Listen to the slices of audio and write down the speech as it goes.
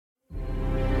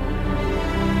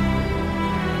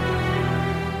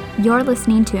You're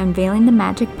listening to Unveiling the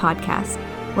Magic podcast,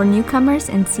 where newcomers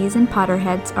and seasoned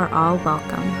Potterheads are all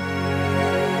welcome.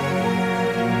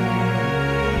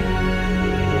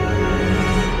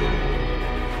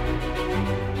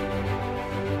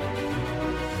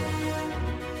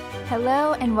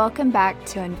 Hello and welcome back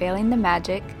to Unveiling the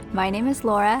Magic. My name is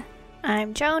Laura.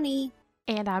 I'm Joni.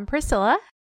 And I'm Priscilla.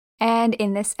 And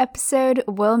in this episode,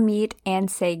 we'll meet and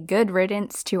say good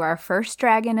riddance to our first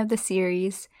dragon of the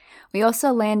series. We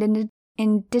also land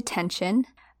in detention,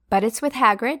 but it's with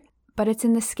Hagrid, but it's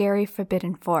in the scary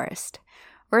Forbidden Forest.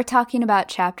 We're talking about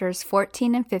chapters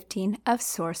 14 and 15 of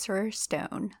Sorcerer's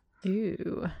Stone.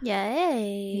 Ooh.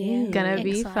 Yay. Gonna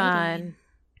be Exciting. fun.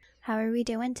 How are we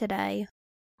doing today?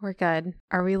 We're good.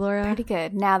 Are we, Laura? Pretty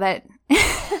good. Now that...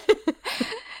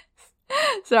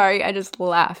 Sorry, I just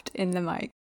laughed in the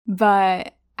mic.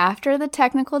 But after the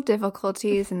technical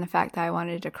difficulties and the fact that I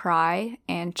wanted to cry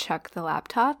and chuck the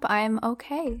laptop, I'm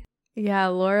okay. Yeah,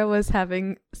 Laura was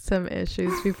having some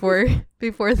issues before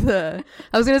the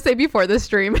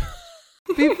stream.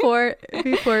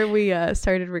 before we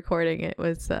started recording. It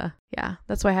was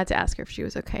that's why I had to ask her if she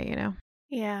was okay, you know.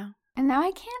 Yeah. And now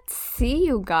I can't see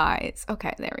you guys.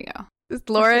 Okay, there we go.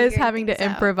 Laura is figuring having to things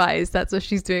out. improvise. That's what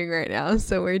she's doing right now.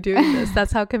 So we're doing this.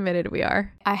 That's how committed we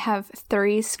are. I have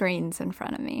 3 screens in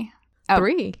front of me.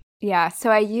 3. Yeah, so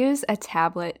I use a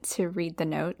tablet to read the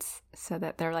notes so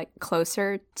that they're like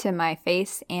closer to my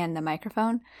face and the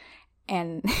microphone.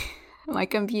 And my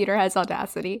computer has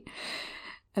Audacity.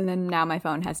 And then now my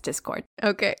phone has Discord.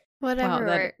 Okay. Whatever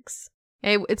Wow, works.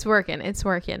 Hey, it's working. It's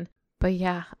working. But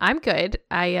yeah, I'm good.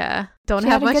 I don't She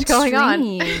have had a much good going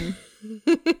stream. on.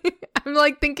 I'm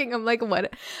like,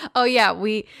 what? Oh yeah,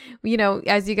 we,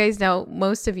 as you guys know,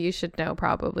 most of you should know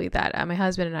probably that my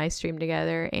husband and I stream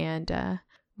together, and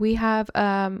we have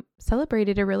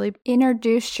celebrated a really.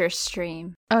 Introduce your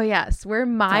stream. Oh yes, we're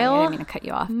Sorry, I didn't mean to cut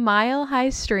you off. Mile High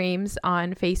Streams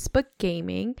on Facebook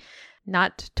Gaming.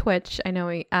 Not Twitch. I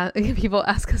know people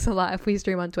ask us a lot if we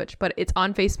stream on Twitch, but it's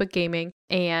on Facebook Gaming,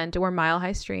 and we're Mile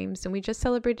High Streams, and we just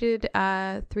celebrated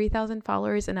 3,000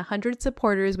 followers and 100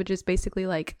 supporters, which is basically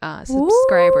like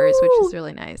subscribers, which is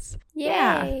really nice.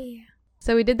 Yeah. Yay.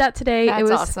 So we did that today. That's it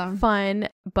was awesome. fun,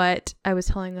 but I was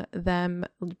telling them,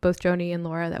 both Joni and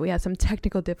Laura, that we had some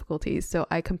technical difficulties, so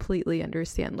I completely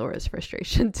understand Laura's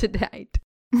frustration tonight.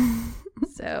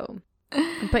 So,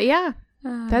 but yeah.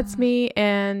 That's me.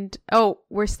 And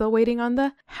we're still waiting on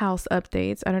the house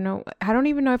updates. I don't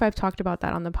even know if I've talked about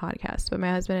that on the podcast, but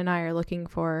my husband and I are looking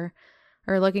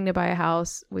to buy a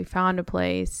house. We found a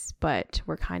place, but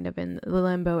we're kind of in the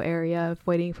limbo area of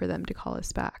waiting for them to call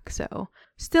us back. So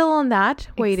still on that,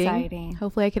 waiting. Exciting.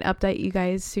 Hopefully I can update you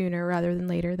guys sooner rather than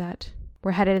later that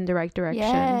we're headed in the right direction.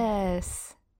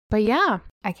 Yes. But yeah.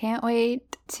 I can't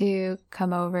wait to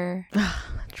come over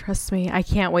Trust me, I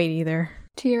can't wait either.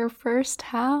 to your first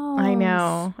house. I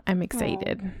know. I'm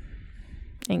excited.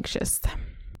 Anxious.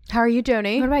 How are you,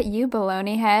 Joni? What about you,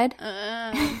 baloney head?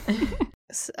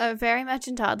 Very much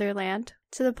in toddlerland,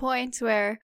 to the point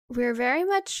where we're very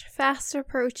much fast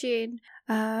approaching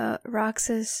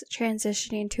Roxas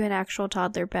transitioning to an actual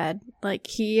toddler bed. Like,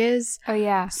 he is Oh,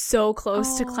 yeah. so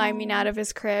close to climbing out of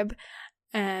his crib,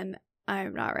 and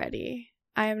I'm not ready.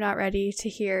 I am not ready to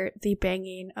hear the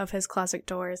banging of his closet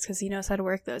doors, because he knows how to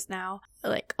work those now,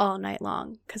 like, all night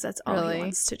long, because that's all Really? he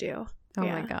wants to do. Oh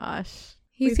Yeah. my gosh.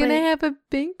 He's gonna have a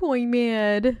big boy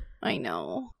mad. I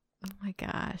know, Oh my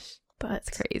gosh. but That's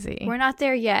crazy. we're not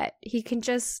there yet. He can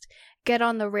just get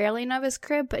on the railing of his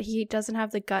crib, but he doesn't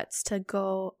have the guts to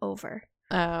go over.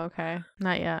 Oh, okay.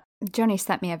 Not yet. Joni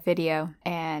sent me a video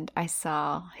and I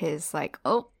saw his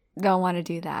don't want to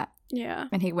do that. Yeah.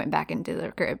 And he went back into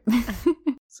the crib.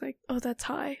 It's like, oh, that's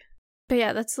high. But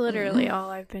yeah, that's literally all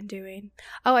I've been doing.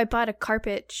 Oh, I bought a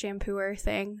carpet shampooer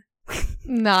thing.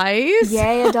 Nice.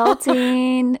 Yay,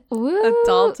 adulting. Woo.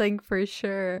 Adulting for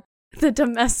sure. The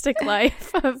domestic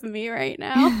life of me right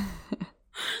now.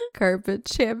 Carpet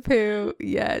shampoo.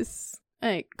 Yes.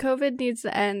 Like, COVID needs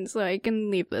to end so I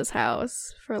can leave this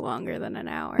house for longer than an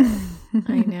hour.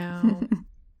 I know.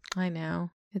 I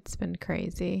know. It's been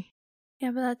crazy.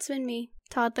 Yeah, but that's been me.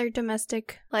 Toddler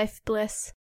domestic life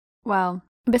bliss. Well,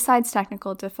 besides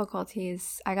technical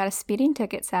difficulties, I got a speeding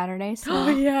ticket Saturday, so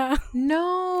yeah.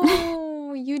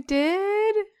 No, you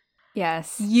did?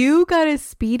 yes. You got a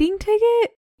speeding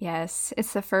ticket? Yes,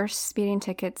 it's the first speeding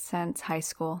ticket since high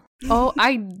school. Oh,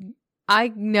 I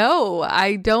know.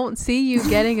 I don't see you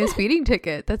getting a speeding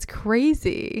ticket. That's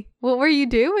crazy. What were you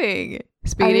doing?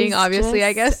 Speeding, I was obviously,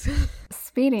 I just guess.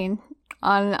 Speeding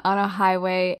on a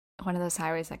highway one of those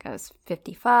highways that goes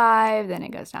 55, then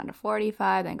it goes down to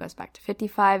 45, then it goes back to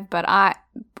 55. But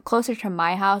closer to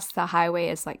my house, the highway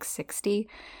is like 60.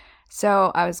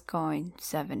 So I was going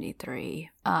 73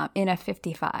 in a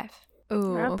 55.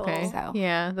 Oh, Rebel. okay. So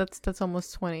Yeah, that's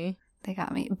almost 20. they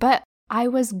got me. But I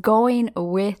was going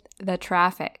with the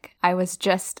traffic. I was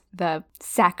just the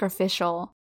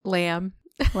sacrificial Lamb.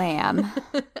 lamb.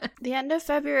 The end of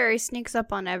February sneaks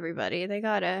up on everybody. They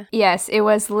gotta. Yes, it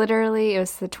was the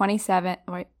 27th.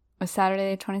 Wait, was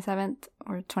Saturday the 27th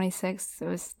or 26th? It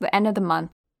was the end of the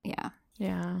month. Yeah.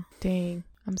 Yeah. Dang.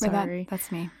 I'm But sorry.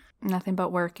 that's me. Nothing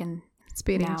but work and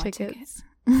Speeding now a tickets.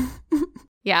 ticket.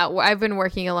 Yeah, I've been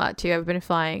working a lot too. I've been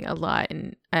flying a lot,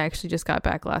 and I actually just got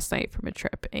back last night from a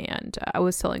trip, and I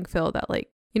was telling Phil that, like,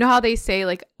 you know how they say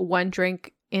like one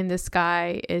drink in the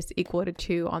sky is equal to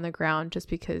two on the ground just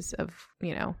because of,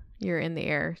 you know, you're in the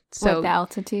air. So What, the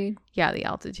altitude? yeah, the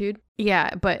altitude.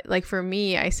 Yeah, but like for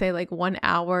me, I say like 1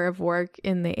 hour of work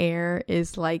in the air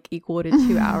is like equal to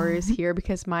 2 hours here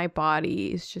because my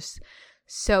body is just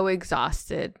so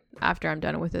exhausted after I'm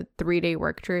done with a 3-day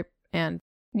work trip. And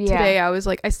today I was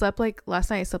like, last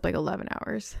night I slept like 11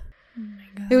 hours. Oh my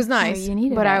God. It was nice, you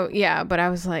needed but it. but I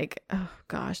was like, oh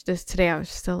gosh, today I was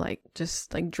still like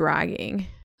just like dragging.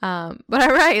 But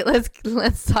all right,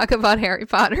 let's talk about Harry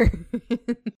Potter.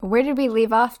 Where did we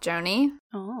leave off, Joni?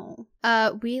 Oh.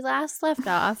 We last left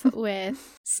off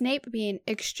with Snape being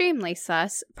extremely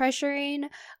sus, pressuring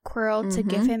Quirrell to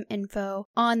give him info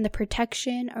on the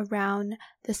protection around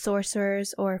the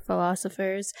sorcerer's or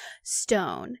philosopher's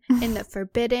stone in the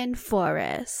Forbidden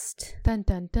Forest. Dun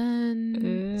dun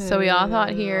dun. So we all thought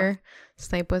here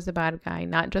Snape was the bad guy,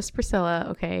 not just Priscilla,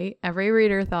 okay? Every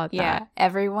reader thought Yeah, that.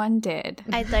 everyone did.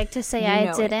 I'd like to say You I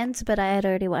know it. didn't, but I had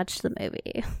already watched the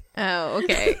movie. Oh,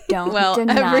 okay. Don't well,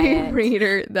 deny every it.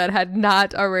 reader that had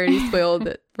not already spoiled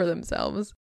it for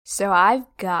themselves. So I've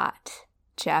got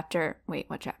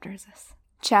what chapter is this?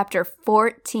 Chapter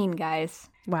 14, guys.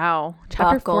 Wow.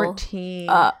 Chapter Buckle 14.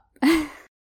 Up.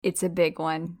 It's a big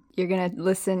one. You're going to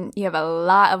listen. You have a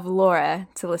lot of Laura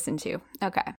to listen to.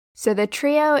 Okay. So the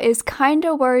trio is kind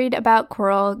of worried about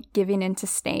Quirrell giving in to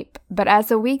Snape, but as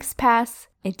the weeks pass,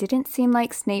 it didn't seem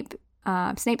like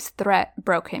Snape's threat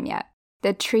broke him yet.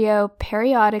 The trio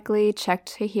periodically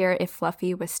checked to hear if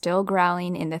Fluffy was still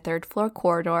growling in the third-floor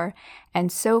corridor,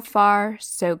 and so far,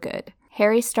 so good.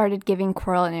 Harry started giving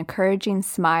Quirrell an encouraging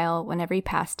smile whenever he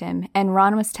passed him, and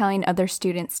Ron was telling other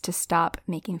students to stop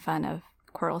making fun of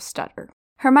Quirrell's stutter.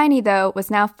 Hermione, though, was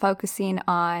now focusing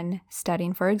on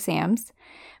studying for exams,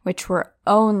 which were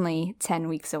only 10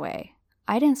 weeks away.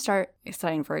 I didn't start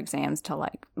studying for exams till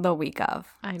like the week of.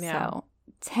 I know. So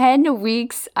 10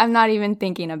 weeks, I'm not even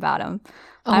thinking about them.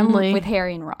 Only. I'm with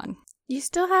Harry and Ron. You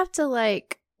still have to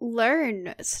like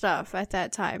learn stuff at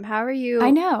that time. How are you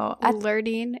I know.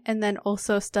 learning and then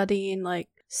also studying like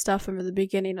stuff from the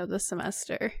beginning of the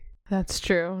semester? That's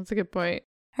true. That's a good point.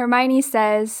 Hermione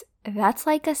says, that's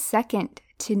like a second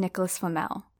to Nicholas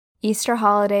Flamel. Easter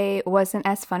holiday wasn't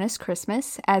as fun as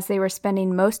Christmas, as they were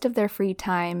spending most of their free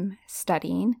time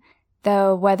studying.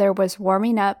 The weather was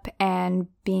warming up, and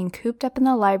being cooped up in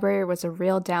the library was a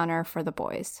real downer for the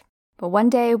boys. But one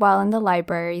day, while in the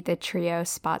library, the trio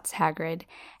spots Hagrid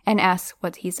and asks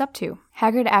what he's up to.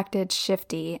 Hagrid acted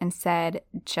shifty and said,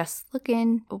 "Just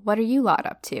looking. What are you lot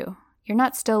up to? You're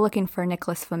not still looking for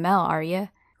Nicholas Flamel, are you?"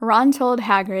 Ron told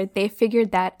Hagrid they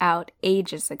figured that out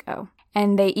ages ago.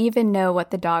 And they even know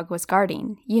what the dog was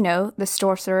guarding. You know, the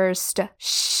sorcerer's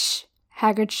Shh!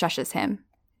 Hagrid shushes him.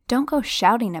 "Don't go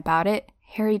shouting about it."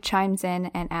 Harry chimes in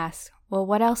and asks, "Well,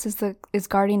 what else is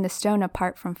guarding the stone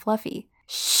apart from Fluffy?"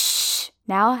 Shh!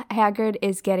 Now Hagrid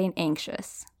is getting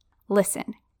anxious.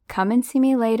 "Listen, come and see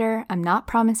me later. I'm not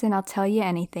promising I'll tell you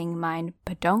anything, mind,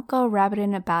 but don't go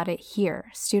rabbiting about it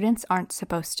here. Students aren't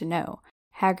supposed to know."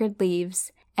 Hagrid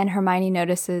leaves, and Hermione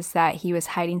notices that he was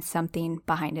hiding something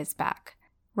behind his back.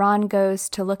 Ron goes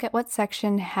to look at what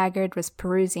section Hagrid was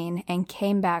perusing and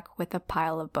came back with a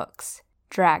pile of books.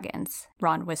 "Dragons,"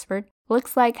 Ron whispered.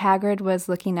 Looks like Hagrid was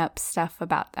looking up stuff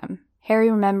about them.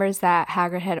 Harry remembers that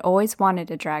Hagrid had always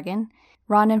wanted a dragon.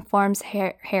 Ron informs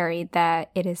Harry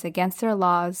that it is against their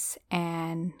laws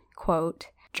and, quote,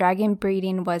 "Dragon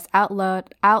breeding was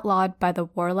outlawed by the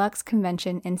Warlocks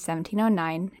Convention in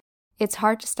 1709. It's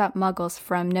hard to stop Muggles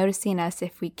from noticing us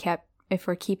if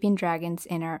we're keeping dragons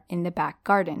in the back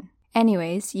garden.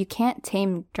 Anyways, you can't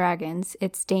tame dragons.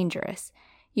 It's dangerous.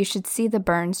 You should see the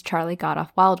burns Charlie got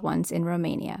off wild ones in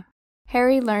Romania."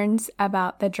 Harry learns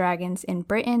about the dragons in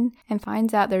Britain and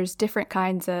finds out there's different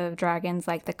kinds of dragons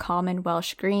like the common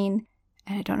Welsh green,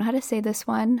 and I don't know how to say this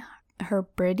one,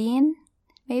 Hebridean,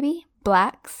 maybe?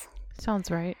 Blacks. Sounds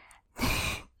right.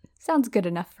 Sounds good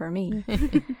enough for me.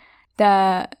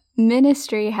 The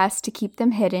Ministry has to keep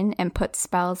them hidden and put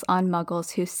spells on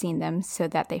muggles who've seen them so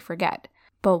that they forget.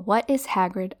 But what is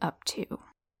Hagrid up to?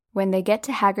 When they get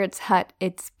to Hagrid's hut,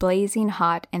 it's blazing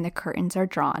hot and the curtains are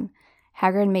drawn.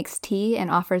 Hagrid makes tea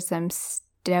and offers them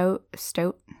stout,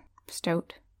 right?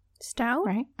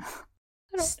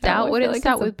 Stout? Wouldn't like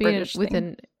stout it's a would be British with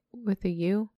thing. with a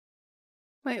U?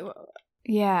 Wait,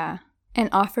 Yeah, and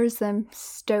offers them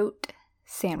stout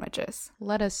sandwiches.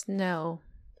 Let us know,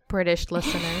 British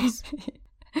listeners.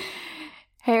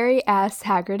 Harry asks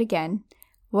Hagrid again,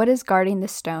 what is guarding the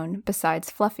stone besides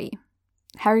Fluffy?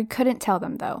 Harry couldn't tell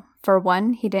them, though. For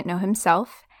one, he didn't know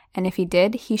himself, and if he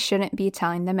did, he shouldn't be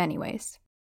telling them anyways.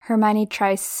 Hermione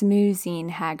tries smoozing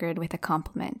Hagrid with a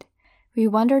compliment. We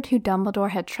wondered who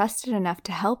Dumbledore had trusted enough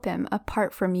to help him,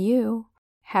 apart from you.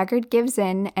 Hagrid gives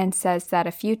in and says that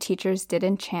a few teachers did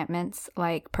enchantments,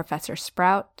 like Professor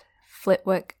Sprout,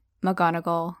 Flitwick,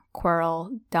 McGonagall,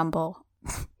 Quirrell,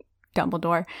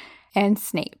 Dumbledore, and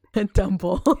Snape.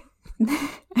 Dumble.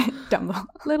 Dumble.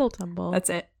 Little Dumble. That's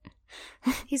it.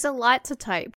 he's a lot to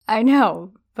type. I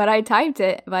know, but I typed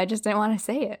it, but I just didn't want to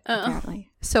say it,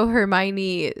 apparently. So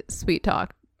Hermione sweet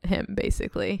talked him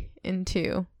basically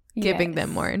into giving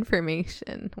them more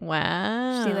information.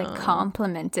 Wow. She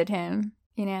complimented him,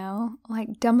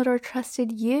 like Dumbledore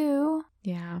trusted you.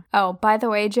 Yeah. Oh, by the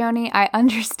way, Joni, I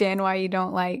understand why you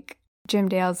don't like Jim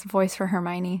Dale's voice for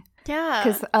Hermione. Yeah.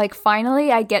 Because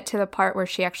finally I get to the part where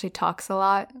she actually talks a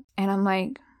lot, and I'm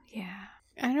like, yeah.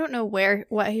 I don't know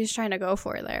what he's trying to go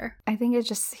for there. I think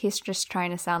he's just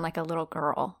trying to sound like a little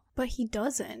girl. But he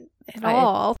doesn't at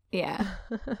all. Yeah.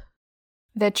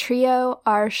 The trio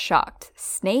are shocked.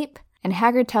 Snape and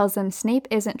Hagrid tells them Snape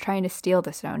isn't trying to steal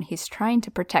the stone, he's trying to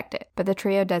protect it, but the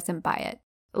trio doesn't buy it.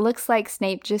 It looks like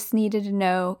Snape just needed to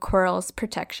know Quirrell's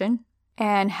protection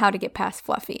and how to get past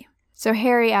Fluffy. So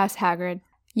Harry asks Hagrid,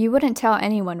 you wouldn't tell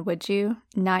anyone, would you?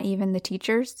 Not even the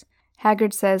teachers?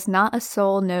 Hagrid says not a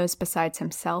soul knows besides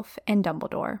himself and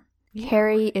Dumbledore. Yeah.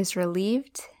 Harry is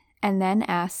relieved and then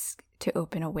asks to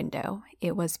open a window.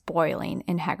 It was boiling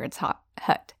in Hagrid's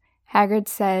hut. Hagrid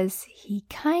says he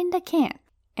kinda can't.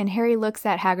 And Harry looks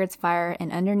at Hagrid's fire,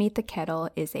 and underneath the kettle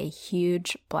is a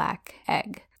huge black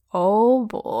egg. Oh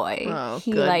boy. Oh,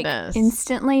 he goodness.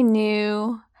 Instantly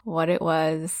knew what it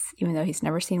was, even though he's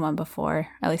never seen one before,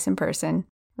 at least in person.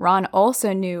 Ron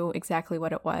also knew exactly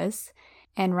what it was.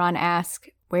 And Ron asked,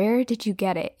 where did you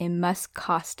get it? It must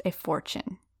cost a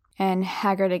fortune. And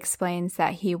Hagrid explains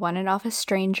that he won it off a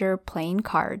stranger playing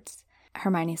cards.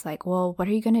 Hermione's like, well, what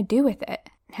are you going to do with it?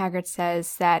 Hagrid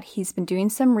says that he's been doing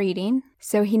some reading,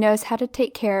 so he knows how to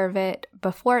take care of it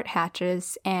before it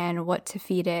hatches and what to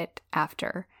feed it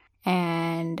after.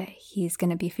 And he's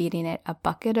going to be feeding it a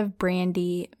bucket of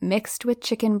brandy mixed with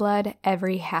chicken blood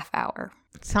every half hour.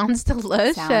 Sounds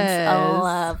delicious. Sounds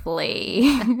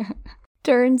lovely.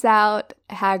 Turns out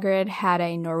Hagrid had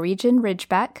a Norwegian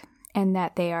Ridgeback and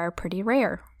that they are pretty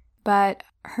rare. But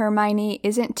Hermione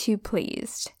isn't too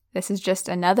pleased. This is just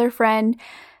another friend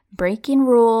breaking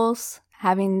rules,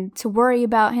 having to worry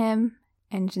about him.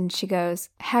 And then she goes,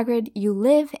 Hagrid, you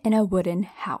live in a wooden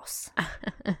house.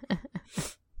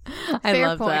 I Fair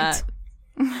love point. that.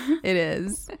 It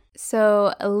is.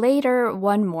 So later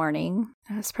one morning,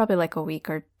 it was probably like a week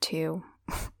or two.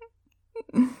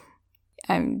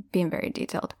 I'm being very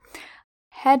detailed.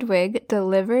 Hedwig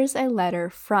delivers a letter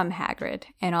from Hagrid,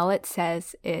 and all it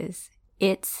says is,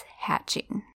 it's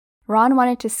hatching. Ron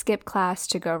wanted to skip class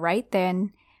to go right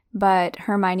then, but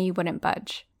Hermione wouldn't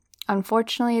budge.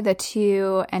 Unfortunately, the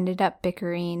two ended up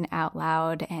bickering out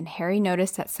loud, and Harry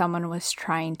noticed that someone was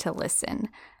trying to listen.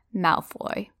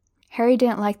 Malfoy. Harry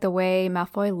didn't like the way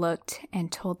Malfoy looked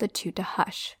and told the two to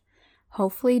hush.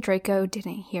 Hopefully Draco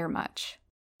didn't hear much.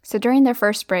 So during their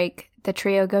first break, the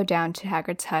trio go down to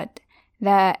Hagrid's hut.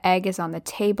 The egg is on the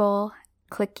table,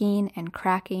 clicking and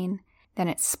cracking. Then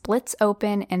it splits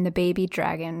open and the baby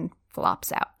dragon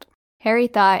flops out. Harry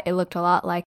thought it looked a lot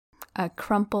like a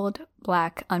crumpled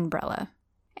black umbrella.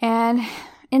 And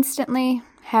instantly,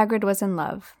 Hagrid was in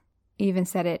love. He even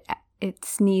said it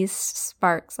sneezed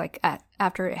sparks,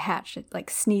 after it hatched, it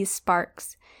sneezed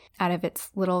sparks out of its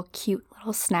cute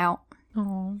little snout.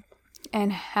 Aww.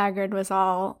 And Hagrid was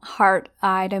all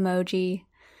heart-eyed emoji.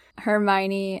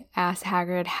 Hermione asked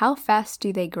Hagrid, how fast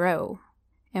do they grow?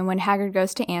 And when Hagrid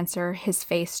goes to answer, his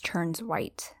face turns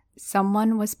white.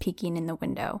 Someone was peeking in the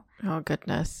window. Oh,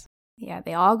 goodness. Yeah,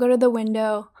 they all go to the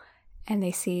window, and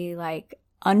they see,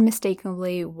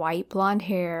 unmistakably white blonde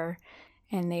hair,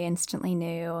 and they instantly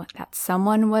knew that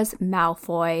someone was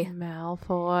Malfoy.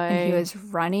 Malfoy. And he was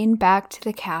running back to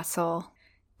the castle.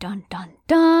 Dun, dun,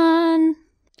 dun!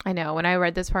 I know. When I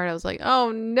read this part, I was like,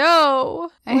 oh no.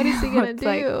 What is he going to do?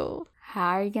 Like, how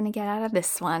are you going to get out of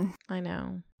this one? I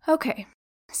know. Okay,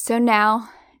 so now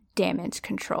damage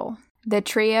control. The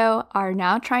trio are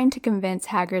now trying to convince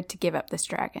Hagrid to give up this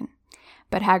dragon.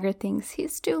 But Hagrid thinks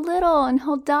he's too little and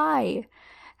he'll die.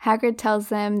 Hagrid tells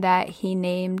them that he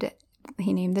named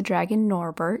the dragon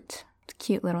Norbert. It's a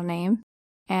cute little name.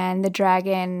 And the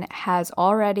dragon has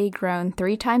already grown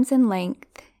 3 times in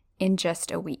length in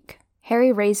just a week.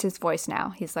 Harry raised his voice now.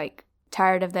 He's like,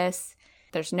 tired of this.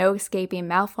 There's no escaping.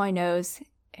 Malfoy knows.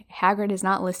 Hagrid is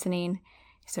not listening.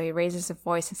 So he raises his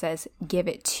voice and says, give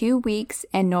it 2 weeks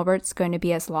and Norbert's going to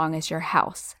be as long as your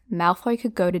house. Malfoy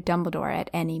could go to Dumbledore at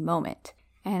any moment.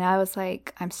 And I was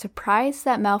like, I'm surprised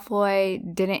that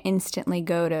Malfoy didn't instantly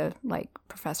go to, like,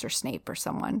 Professor Snape or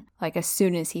someone, like, as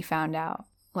soon as he found out,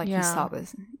 like, he saw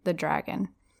the dragon.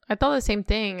 I thought the same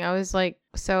thing. I was like,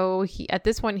 so at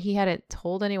this point, he hadn't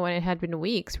told anyone it had been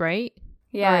weeks, right?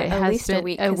 Yeah, at least a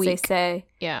week, because they say,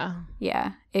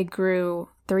 yeah, it grew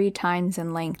 3 times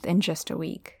in length in just a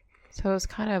week. So it was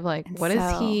kind of like, what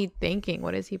is he thinking?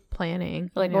 What is he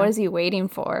planning? Like, what is he waiting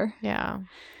for? Yeah.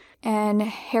 And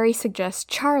Harry suggests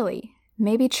Charlie.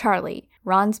 Maybe Charlie,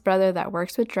 Ron's brother that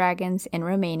works with dragons in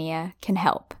Romania, can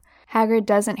help. Hagrid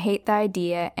doesn't hate the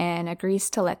idea and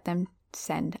agrees to let them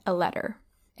send a letter.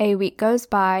 A week goes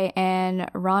by and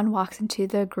Ron walks into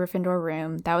the Gryffindor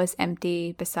room that was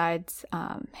empty besides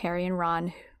Harry and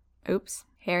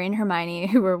Hermione,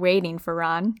 who were waiting for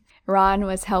Ron. Ron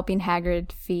was helping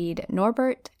Hagrid feed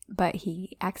Norbert, but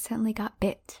he accidentally got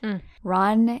bit.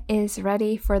 Ron is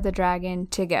ready for the dragon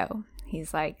to go.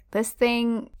 He's like, this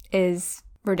thing is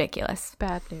ridiculous.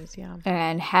 Bad news, yeah.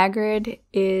 And Hagrid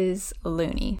is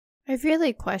loony. I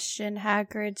really question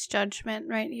Hagrid's judgment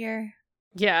right here.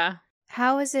 Yeah.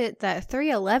 How is it that 3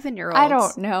 11-year-olds I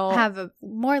don't know. have a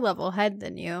more level head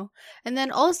than you? And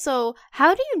then also,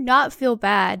 how do you not feel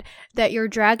bad that your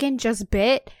dragon just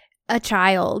bit a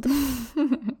child?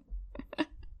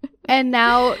 And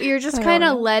now you're just kind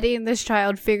of letting this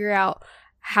child figure out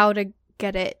how to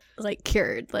get it, like,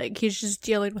 cured. Like, he's just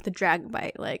dealing with a dragon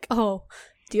bite. Like, oh,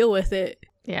 deal with it.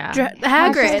 Yeah.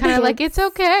 Hagrid. kind of like, it's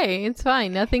okay. It's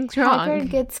fine. Nothing's wrong.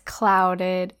 Hagrid gets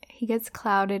clouded. He gets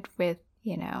clouded with,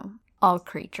 all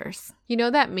creatures. You know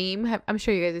that meme? I'm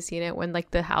sure you guys have seen it when, like,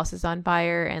 the house is on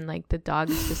fire and, like, the dog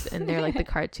is just in there, like the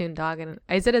cartoon dog. And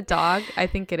is it a dog? I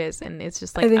think it is. And it's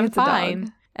just like, I'm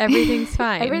fine. Everything's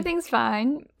fine. Everything's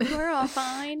fine. We're all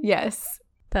fine. Yes.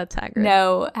 That's Hagrid.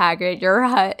 No, Hagrid, your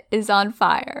hut is on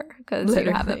fire because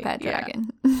you have a pet dragon.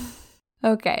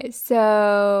 Okay,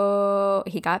 so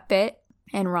he got bit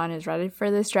and Ron is ready for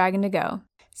this dragon to go.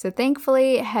 So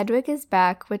thankfully, Hedwig is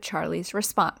back with Charlie's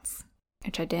response,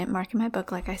 which I didn't mark in my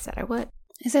book like I said I would.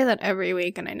 I say that every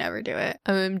week and I never do it.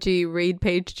 OMG, read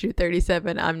page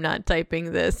 237. I'm not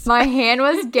typing this. My hand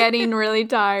was getting really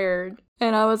tired.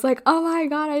 And I was like, oh my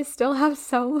god, I still have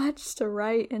so much to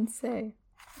write and say.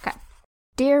 Okay.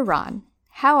 Dear Ron,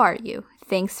 how are you?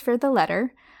 Thanks for the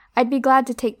letter. I'd be glad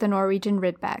to take the Norwegian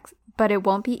Ridback, but it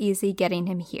won't be easy getting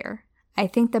him here. I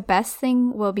think the best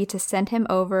thing will be to send him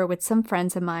over with some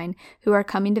friends of mine who are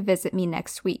coming to visit me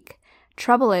next week.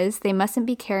 Trouble is, they mustn't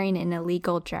be carrying an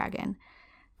illegal dragon.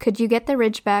 Could you get the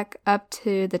Ridgeback up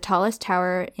to the tallest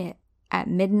tower at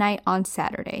midnight on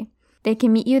Saturday? They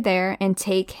can meet you there and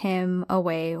take him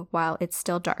away while it's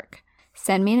still dark.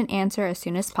 Send me an answer as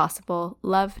soon as possible.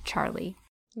 Love, Charlie.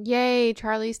 Yay,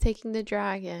 Charlie's taking the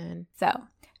dragon. So,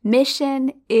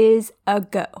 mission is a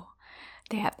go.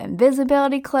 They have the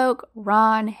invisibility cloak,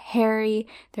 Ron, Harry.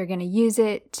 They're going to use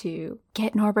it to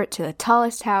get Norbert to the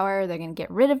tallest tower. They're going to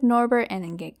get rid of Norbert and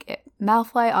then get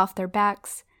Malfoy off their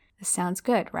backs. This sounds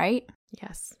good, right?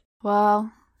 Yes.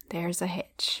 Well, there's a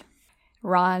hitch.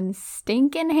 Ron's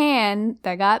stinking hand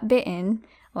that got bitten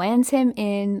lands him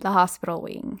in the hospital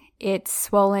wing. It's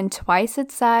swollen twice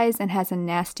its size and has a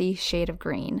nasty shade of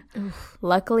green. Oof.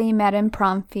 Luckily, Madame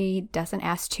Pomfrey doesn't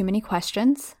ask too many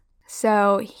questions,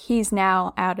 so he's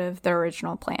now out of the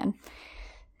original plan.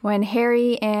 When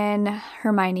Harry and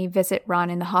Hermione visit Ron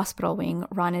in the hospital wing,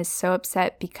 Ron is so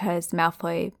upset because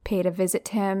Malfoy paid a visit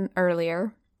to him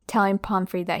earlier, telling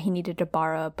Pomfrey that he needed to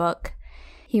borrow a book.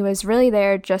 He was really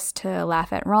there just to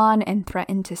laugh at Ron and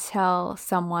threaten to tell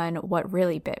someone what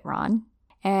really bit Ron.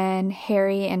 And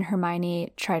Harry and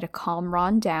Hermione try to calm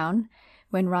Ron down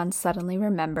when Ron suddenly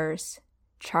remembers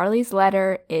Charlie's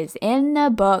letter is in the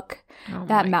book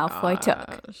that Malfoy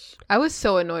took. I was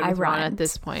so annoyed with Ron at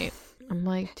this point. I'm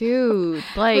like, dude,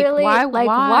 like, really? why?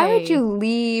 Why would you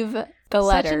leave the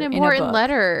letter? Such an important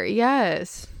letter.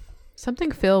 Yes,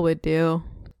 something Phil would do.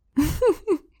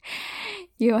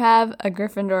 You have a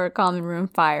Gryffindor common room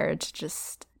fire to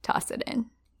just toss it in,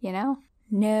 you know?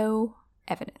 No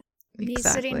evidence. Me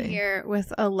sitting here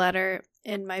with a letter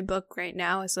in my book right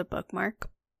now is a bookmark.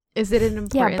 Is it an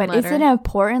important letter? Yeah, but is it an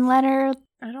important letter?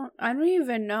 I don't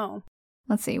even know.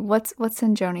 Let's see. What's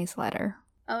in Joni's letter?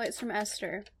 Oh, it's from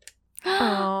Esther.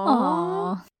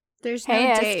 Aww. There's no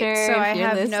Hey, date, Esther, so I if you're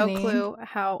have no listening. clue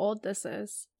how old this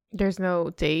is. There's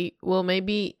no date. Well,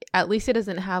 maybe at least it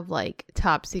doesn't have like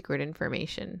top secret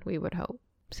information, we would hope.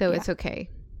 So it's okay.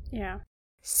 Yeah.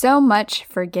 So much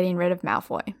for getting rid of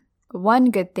Malfoy.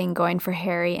 One good thing going for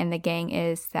Harry and the gang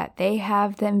is that they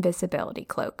have the invisibility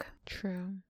cloak.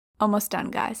 True. Almost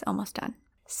done, guys. Almost done.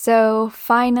 So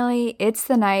finally, it's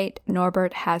the night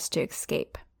Norbert has to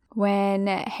escape. When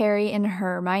Harry and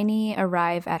Hermione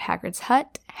arrive at Hagrid's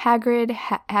hut, Hagrid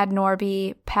had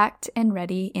Norby packed and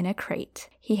ready in a crate.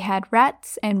 He had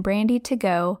rats and brandy to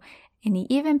go, and he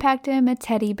even packed him a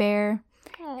teddy bear.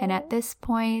 Aww. And at this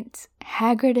point,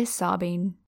 Hagrid is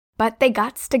sobbing. But they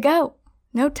gots to go.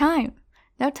 No time.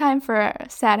 No time for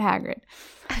sad Hagrid.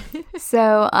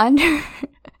 So under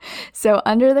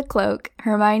the cloak,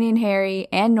 Hermione and Harry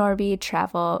and Norby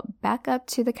travel back up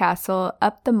to the castle,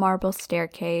 up the marble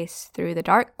staircase, through the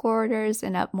dark corridors,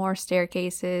 and up more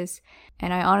staircases.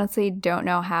 And I honestly don't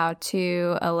know how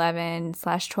 2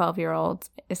 11/12-year-olds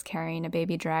is carrying a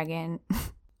baby dragon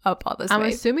up all this I'm way.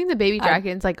 assuming the baby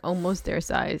dragon's like almost their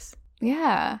size.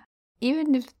 Yeah.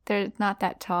 Even if they're not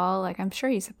that tall, like I'm sure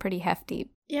he's a pretty hefty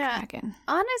dragon.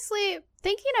 Honestly,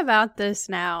 thinking about this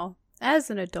now as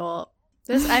an adult,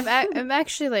 I'm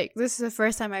actually like, this is the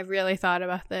first time I've really thought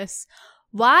about this.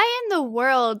 Why in the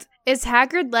world is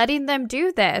Hagrid letting them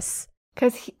do this?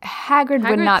 Because Hagrid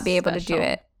would not be able to do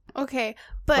it. Okay,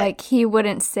 but like he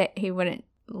wouldn't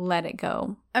let it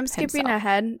go. I'm skipping himself.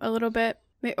 ahead a little bit,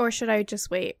 or should I just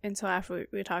wait until after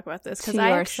we talk about this?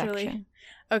 Because section.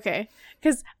 Okay,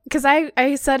 because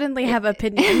I suddenly have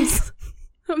opinions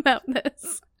about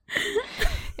this.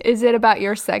 Is it about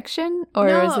your section or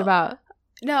is it about?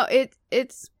 No,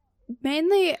 it's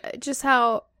mainly just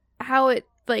how it,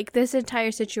 like, this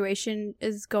entire situation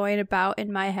is going about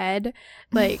in my head.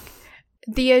 Like,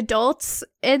 the adults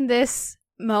in this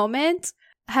moment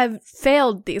have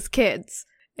failed these kids,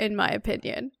 in my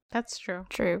opinion. That's true.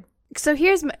 True. So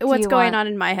here's what's going on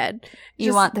in my head.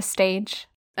 You want the stage?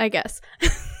 I guess.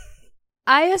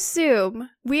 I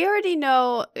assume we already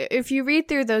know, if you read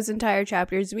through those entire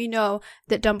chapters, we know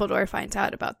that Dumbledore finds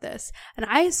out about this. And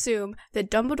I assume that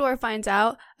Dumbledore finds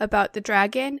out about the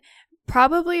dragon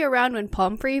probably around when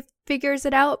Pomfrey figures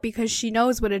it out, because she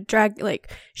knows what a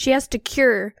she has to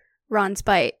cure Ron's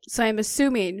bite. So I'm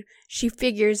assuming she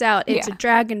figures out it's a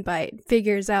dragon bite,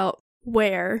 figures out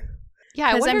where. Yeah,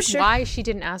 I wondered why she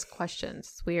didn't ask questions.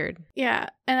 It's weird. Yeah,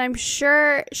 and I'm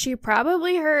sure she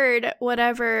probably heard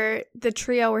whatever the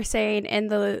trio were saying in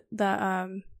the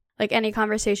like any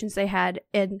conversations they had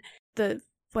in the,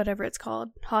 whatever it's called,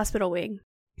 hospital wing.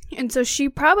 And so she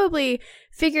probably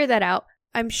figured that out.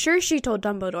 I'm sure she told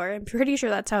Dumbledore. I'm pretty sure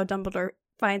that's how Dumbledore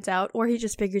finds out, or he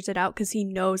just figures it out because he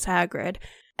knows Hagrid.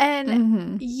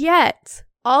 And yet,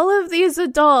 all of these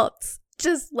adults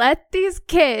just let these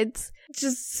kids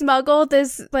just smuggle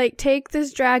this, like, take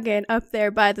this dragon up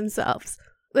there by themselves.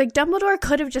 Like, Dumbledore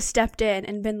could have just stepped in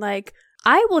and been like,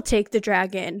 I will take the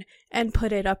dragon and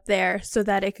put it up there so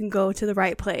that it can go to the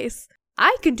right place.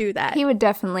 I can do that. He would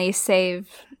definitely save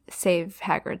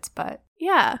Hagrid's butt.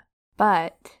 Yeah.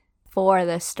 But for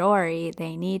the story,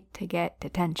 they need to get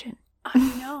detention. I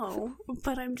know,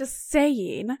 but I'm just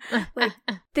saying, like,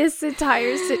 this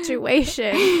entire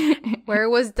situation. Where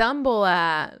was Dumble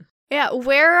at? Yeah,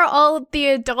 where are all of the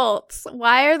adults?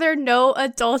 Why are there no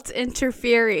adults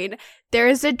interfering? There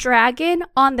is a dragon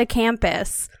on the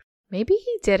campus. Maybe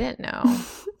he didn't know.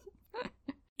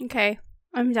 Okay,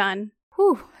 I'm done.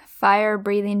 Whew,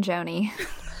 fire-breathing Joni.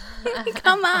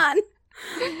 Come on.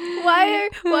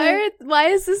 Why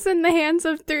is this in the hands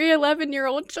of 3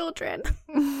 11-year-old children?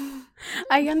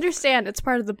 I understand it's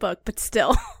part of the book, but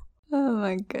still. Oh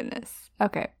my goodness.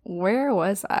 Okay, where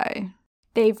was I?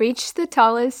 They reached the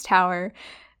tallest tower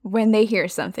when they hear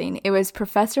something. It was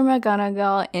Professor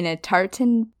McGonagall in a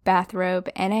tartan bathrobe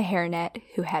and a hairnet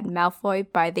who had Malfoy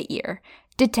by the ear.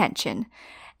 Detention.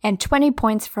 And 20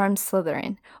 points from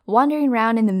Slytherin. Wandering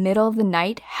around in the middle of the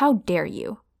night? How dare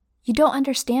you? You don't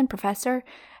understand, Professor.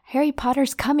 Harry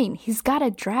Potter's coming. He's got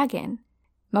a dragon.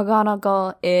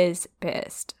 McGonagall is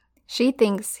pissed. She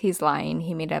thinks he's lying.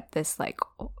 He made up this, like,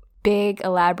 big,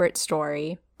 elaborate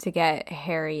story to get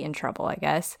Harry in trouble, I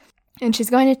guess. And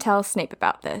she's going to tell Snape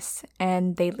about this,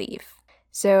 and they leave.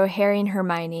 So Harry and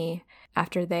Hermione,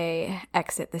 after they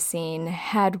exit the scene,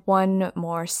 had one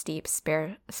more steep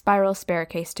spiral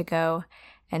staircase to go,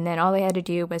 And then all they had to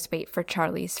do was wait for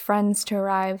Charlie's friends to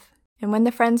arrive. And when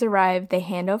the friends arrive, they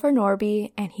hand over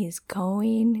Norby, and he's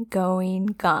gone.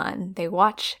 They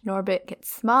watch Norbit get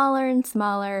smaller and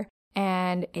smaller,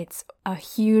 and it's a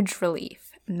huge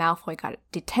relief. Malfoy got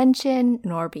detention,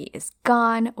 Norby is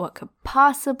gone. What could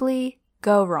possibly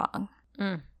go wrong?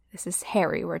 This is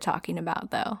Harry we're talking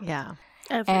about, though. Yeah.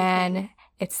 Everything. And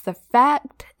it's the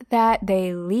fact that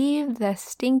they leave the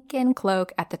stinking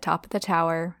cloak at the top of the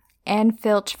tower, and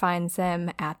Filch finds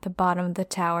them at the bottom of the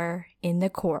tower in the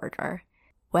corridor.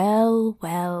 Well,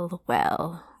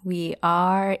 we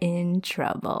are in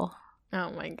trouble.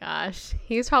 Oh my gosh.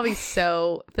 He's probably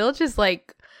Filch is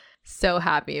like so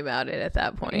happy about it at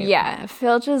that point. Yeah,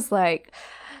 Filch is like,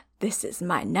 this is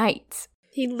my night.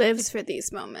 He lives for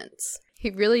these moments. He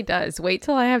really does. Wait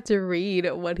till I have to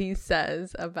read what he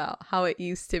says about how it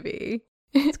used to be.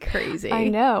 It's crazy. I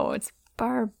know, it's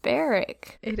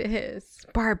barbaric. It is.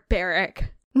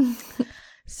 Barbaric.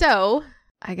 So,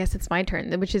 I guess it's my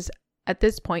turn, which is at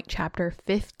this point chapter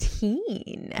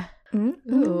 15.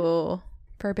 Mm-hmm. Ooh,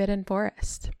 Forbidden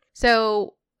Forest.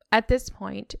 So, at this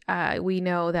point, we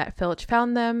know that Filch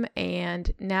found them,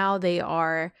 and now they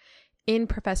are in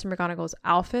Professor McGonagall's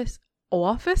office.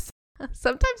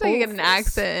 Sometimes I get an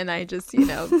accent and I just, I'm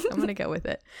going to go with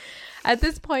it. At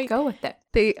this point, go with it.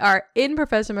 They are in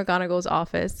Professor McGonagall's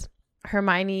office.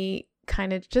 Hermione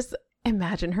kind of, just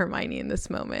imagine Hermione in this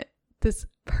moment. This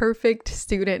perfect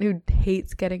student who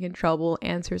hates getting in trouble,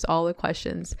 answers all the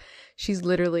questions. She's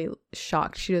literally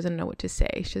shocked. She doesn't know what to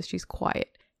say. She's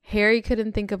quiet. Harry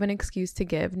couldn't think of an excuse to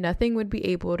give. Nothing would be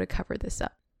able to cover this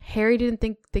up. Harry didn't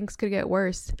think things could get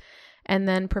worse. And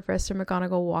then Professor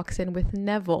McGonagall walks in with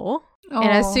Neville. Oh.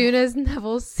 And as soon as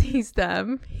Neville sees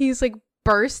them, he's like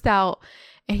burst out.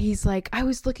 And he's like, I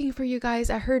was looking for you guys.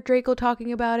 I heard Draco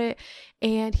talking about it.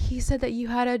 And he said that you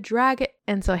had a dragon.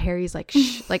 And so Harry's like,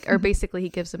 shh. Or basically he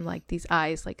gives him like these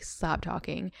eyes, like, stop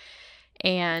talking.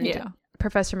 And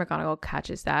Professor McGonagall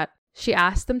catches that. She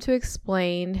asked them to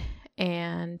explain.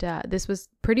 And this was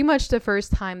pretty much the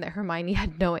first time that Hermione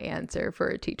had no answer for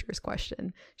a teacher's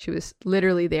question. She was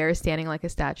literally there standing like a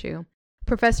statue.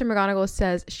 Professor McGonagall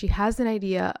says she has an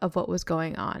idea of what was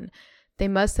going on. They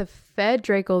must have fed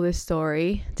Draco this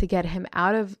story to get him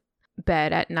out of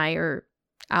bed at night or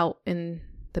out in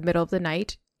the middle of the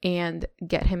night and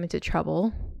get him into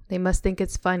trouble. They must think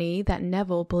it's funny that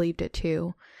Neville believed it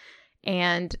too.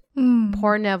 And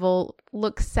poor Neville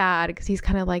looks sad because he's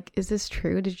kind of like, is this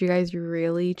true? Did you guys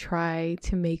really try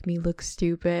to make me look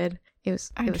stupid? It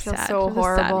was sad. So it was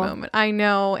horrible. a sad moment. I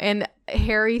know. And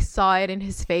Harry saw it in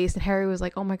his face, and Harry was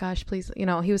like, oh my gosh, please. He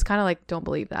was kind of like, don't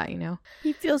believe that,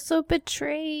 He feels so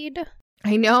betrayed.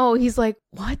 I know. He's like,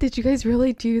 what? Did you guys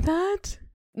really do that?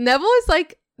 Neville is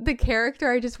like the character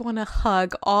I just want to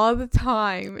hug all the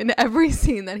time in every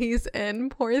scene that he's in.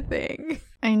 Poor thing.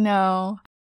 I know.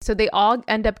 So they all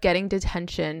end up getting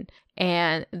detention,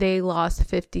 and they lost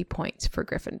 50 points for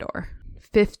Gryffindor.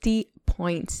 50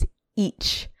 points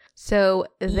each. So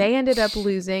they ended up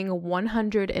losing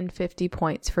 150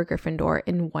 points for Gryffindor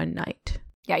in one night.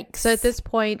 Yikes. So at this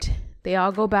point, they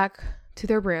all go back to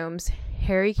their rooms.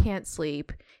 Harry can't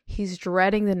sleep. He's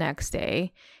dreading the next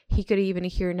day. He could even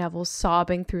hear Neville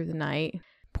sobbing through the night.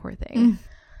 Poor thing.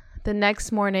 The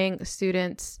next morning,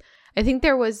 students... I think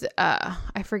there was,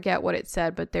 I forget what it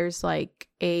said, but there's like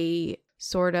a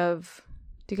sort of,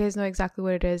 do you guys know exactly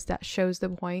what it is that shows the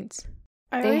points?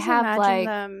 I always imagine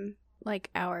them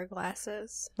like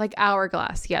hourglasses. Like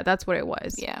hourglass. Yeah, that's what it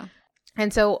was. Yeah.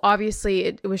 And so obviously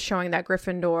it was showing that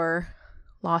Gryffindor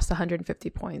lost 150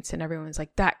 points, and everyone's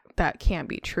like, that can't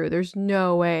be true. There's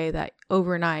no way that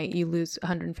overnight you lose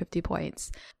 150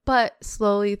 points. But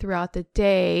slowly throughout the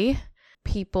day,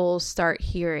 people start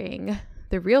hearing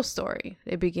the real story.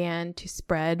 It began to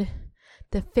spread.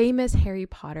 The famous Harry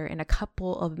Potter and a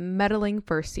couple of meddling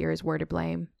first years were to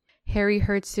blame. Harry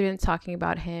heard students talking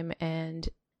about him, and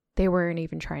they weren't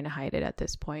even trying to hide it at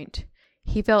this point.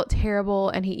 He felt terrible,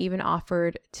 and he even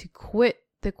offered to quit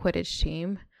the Quidditch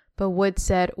team, but Wood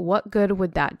said, what good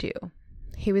would that do?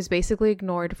 He was basically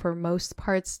ignored for most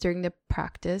parts during the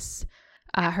practice.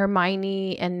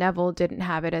 Hermione and Neville didn't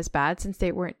have it as bad since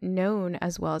they weren't known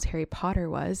as well as Harry Potter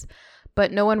was,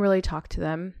 but no one really talked to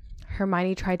them.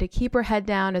 Hermione tried to keep her head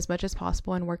down as much as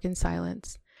possible and work in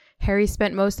silence. Harry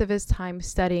spent most of his time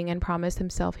studying and promised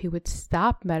himself he would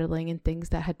stop meddling in things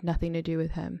that had nothing to do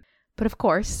with him. But of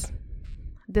course,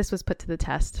 this was put to the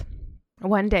test.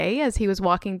 One day, as he was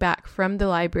walking back from the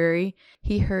library,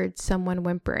 he heard someone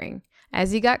whimpering.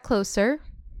 As he got closer,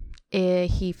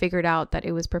 he figured out that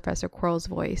it was Professor Quirrell's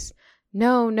voice.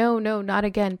 No, not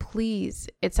again, please.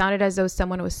 It sounded as though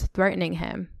someone was threatening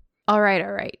him. All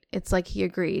right. It's like he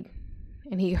agreed.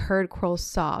 And he heard Quirrell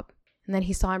sob. And then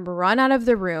he saw him run out of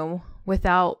the room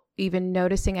without even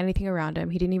noticing anything around him.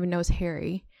 He didn't even know it was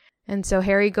Harry. And so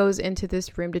Harry goes into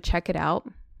this room to check it out,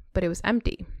 but it was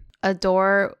empty. A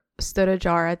door stood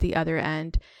ajar at the other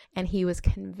end, and he was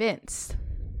convinced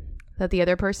that the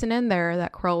other person in there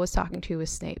that Quirrell was talking to was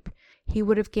Snape. He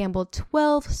would have gambled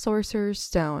 12 Sorcerer's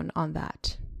Stone on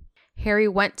that. Harry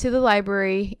went to the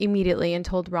library immediately and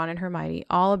told Ron and Hermione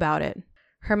all about it.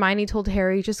 Hermione told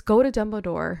Harry, just go to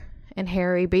Dumbledore. And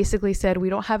Harry basically said, we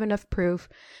don't have enough proof.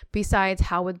 Besides,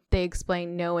 how would they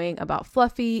explain knowing about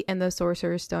Fluffy and the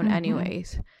Sorcerer's Stone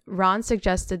anyways? Ron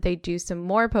suggested they do some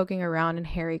more poking around, and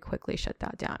Harry quickly shut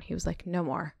that down. He was like, no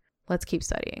more. Let's keep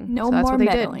studying. No more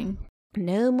meddling.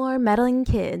 No more meddling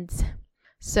kids.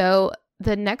 So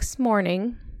the next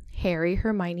morning, Harry,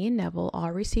 Hermione, and Neville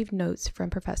all received notes from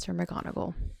Professor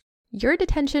McGonagall. Your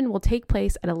detention will take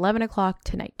place at 11 o'clock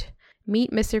tonight.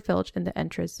 Meet Mr. Filch in the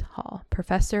entrance hall.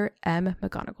 Professor M.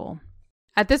 McGonagall.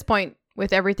 At this point,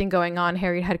 with everything going on,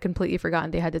 Harry had completely forgotten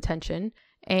they had detention,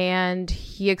 and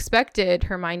he expected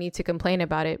Hermione to complain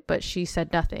about it, but she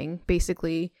said nothing.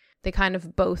 Basically, they kind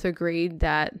of both agreed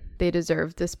that they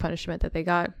deserved this punishment that they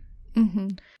got.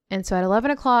 And so at 11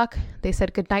 o'clock, they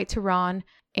said goodnight to Ron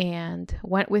and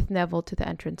went with Neville to the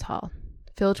entrance hall.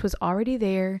 Filch was already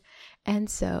there, and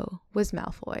so was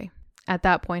Malfoy. At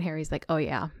that point, Harry's like, oh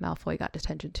yeah, Malfoy got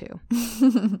detention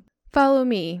too. Follow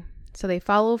me. So they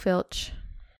follow Filch.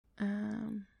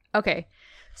 Okay,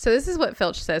 so this is what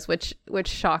Filch says, which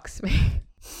shocks me.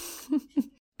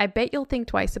 I bet you'll think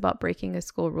twice about breaking a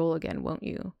school rule again, won't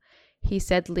you? He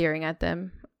said, leering at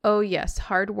them. Oh yes,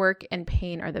 hard work and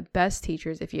pain are the best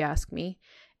teachers, if you ask me.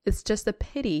 It's just a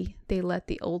pity they let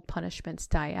the old punishments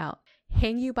die out.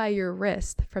 Hang you by your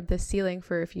wrist from the ceiling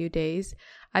for a few days.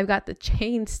 I've got the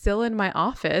chain still in my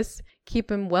office. Keep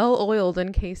them well oiled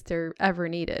in case they're ever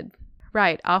needed.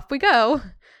 Right, off we go.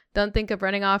 Don't think of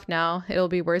running off now. It'll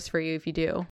be worse for you if you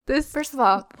do. First of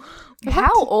all,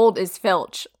 how old is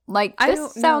Filch? Like,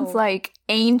 this sounds like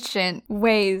ancient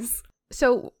ways.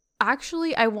 So,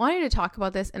 actually, I wanted to talk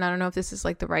about this, and I don't know if this is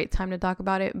like the right time to talk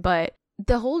about it, but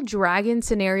the whole dragon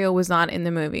scenario was not in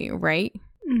the movie, right?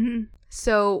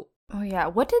 So... Oh yeah,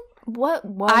 what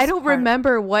was I don't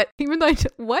remember what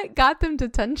got them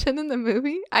detention in the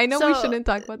movie. I know we shouldn't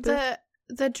talk about this.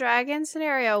 The dragon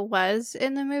scenario was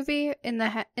in the movie in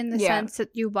the sense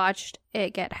that you watched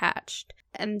it get hatched.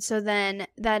 And so then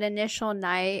that initial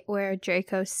night where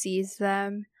Draco sees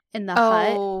them in the hut.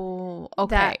 Oh,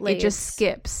 okay. It just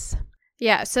skips.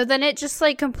 Yeah, so then it just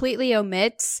like completely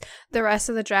omits the rest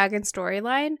of the dragon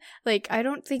storyline. Like, I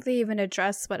don't think they even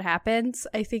address what happens.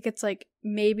 I think it's like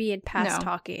maybe in past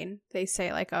talking, they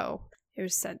say like, oh, it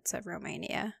was sent to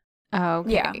Romania. Oh,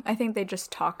 okay. Yeah, I think they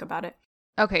just talk about it.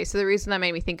 Okay, so the reason that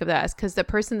made me think of that is because the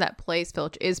person that plays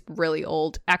Filch is really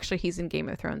old. Actually, he's in Game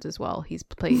of Thrones as well. I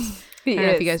don't know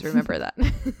if you guys remember that.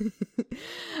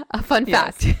 A fun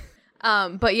fact.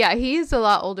 But yeah, he is a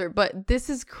lot older, but this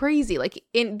is crazy. Like,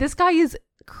 this guy is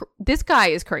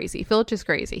crazy. Filch is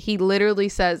crazy. He literally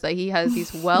says that he has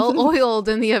these well oiled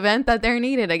in the event that they're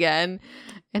needed again.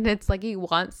 And it's like he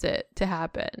wants it to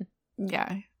happen.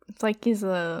 Yeah. It's like he's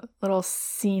a little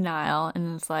senile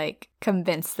and is like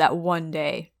convinced that one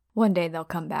day they'll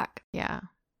come back. Yeah.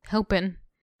 Hoping.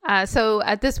 So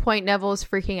at this point, Neville's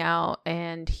freaking out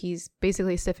and he's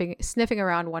basically sniffing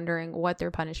around wondering what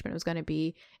their punishment was going to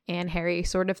be. And Harry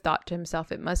sort of thought to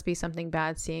himself it must be something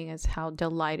bad, seeing as how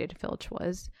delighted Filch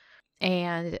was.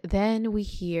 And then we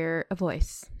hear a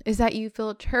voice. Is that you,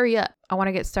 Filch? Hurry up. I want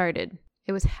to get started.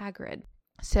 It was Hagrid.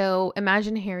 So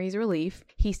imagine Harry's relief.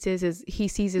 He sees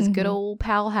his good old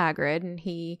pal Hagrid, and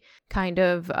he kind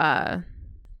of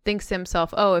thinks to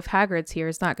himself, oh, if Hagrid's here,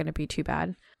 it's not going to be too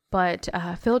bad. But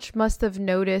Filch must have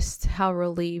noticed how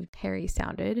relieved Harry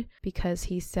sounded, because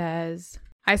he says,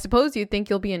 I suppose you think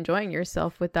you'll be enjoying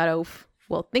yourself with that oaf.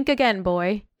 Well, think again,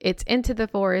 boy. It's into the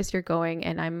forest you're going,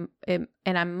 and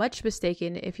I'm much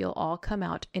mistaken if you'll all come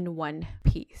out in one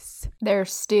piece. They're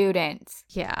students.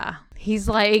 Yeah. He's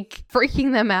like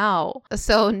freaking them out.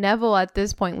 So Neville at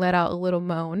this point let out a little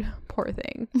moan. Poor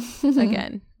thing.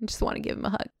 Again, I just want to give him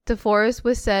a hug. The forest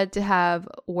was said to have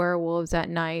werewolves at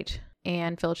night.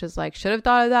 And Filch is like, should have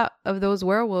thought of those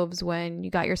werewolves when you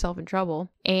got yourself in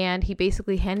trouble. And he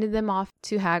basically handed them off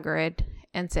to Hagrid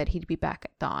and said he'd be back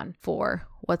at dawn for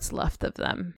what's left of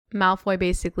them. Malfoy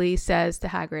basically says to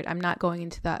Hagrid, I'm not going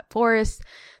into that forest.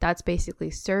 That's basically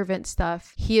servant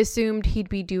stuff. He assumed he'd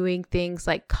be doing things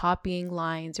like copying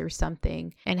lines or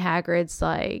something. And Hagrid's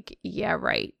like, yeah,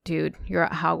 right, dude. You're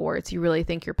at Hogwarts. You really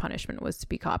think your punishment was to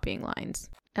be copying lines?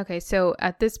 Okay, so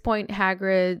at this point,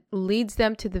 Hagrid leads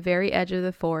them to the very edge of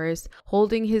the forest.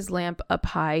 Holding his lamp up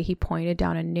high, he pointed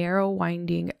down a narrow,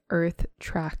 winding earth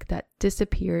track that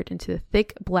disappeared into the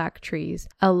thick black trees.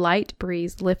 A light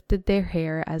breeze lifted their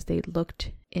hair as they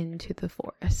looked into the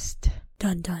forest.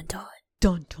 Dun, dun, dun.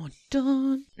 Dun, dun,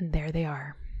 dun. And there they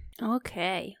are.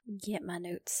 Okay. Get my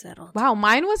notes settled. Wow,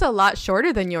 mine was a lot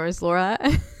shorter than yours, Laura.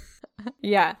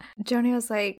 Yeah. Joni was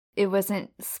like, it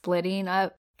wasn't splitting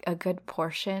up a good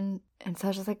portion. And so I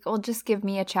was just like, well, just give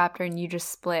me a chapter and you just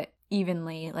split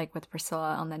evenly, like with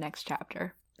Priscilla on the next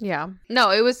chapter. Yeah. No,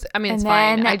 it was, I mean, it's And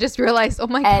fine. then- I just realized, oh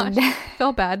my gosh, I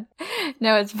felt bad.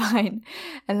 No, it's fine.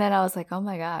 And then I was like, oh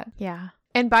my God. Yeah.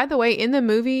 And by the way, in the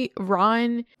movie,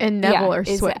 Ron and Neville are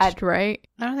is switched, at- right?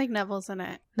 I don't think Neville's in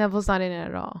it. Neville's not in it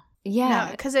at all. Yeah.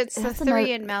 No, because it's the That's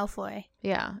three another- in Malfoy.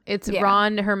 Yeah. It's Yeah.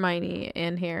 Ron, Hermione,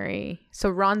 and Harry. So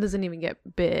Ron doesn't even get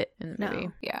bit in the No. movie.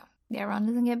 Yeah. Yeah, Ron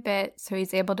doesn't get bit, so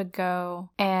he's able to go.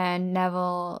 And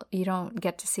Neville, you don't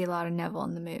get to see a lot of Neville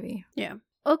in the movie. Yeah.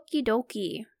 Okie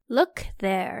dokie. Look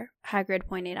there, Hagrid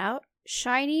pointed out.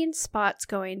 Shining spots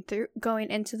going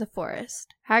into the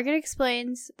forest. Hagrid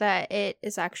explains that it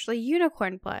is actually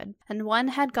unicorn blood, and one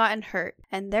had gotten hurt,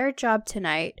 and their job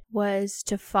tonight was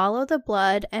to follow the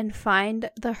blood and find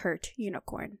the hurt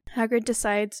unicorn. Hagrid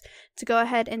decides to go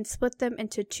ahead and split them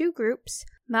into two groups,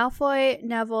 Malfoy,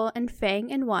 Neville, and Fang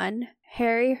in one,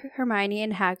 Harry, Hermione,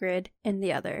 and Hagrid in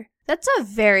the other. That's a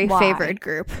very Why? favored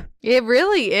group. It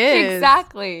really is.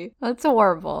 Exactly. That's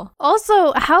horrible.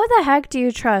 Also, how the heck do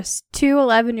you trust two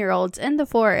 11-year-olds in the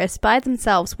forest by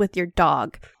themselves with your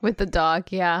dog With the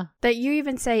dog, yeah. that you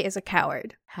even say is a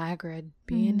coward? Hagrid.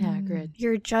 Being Hagrid.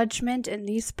 Your judgment in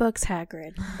these books,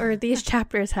 Hagrid, or these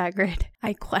chapters, Hagrid,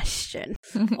 I question.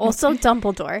 Also,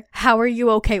 Dumbledore, how are you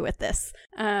okay with this?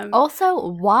 Also,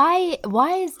 why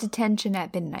is detention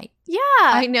at midnight? Yeah.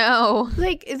 I know.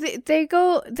 Like,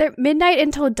 they're midnight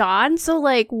until dawn, so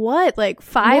like, what? Like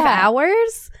 5 Yeah.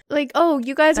 hours? Like, oh,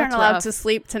 you guys aren't That's allowed rough. to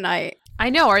sleep tonight. I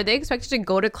know. Are they expected to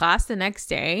go to class the next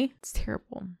day? It's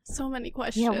terrible. So many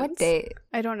questions. Yeah, what day?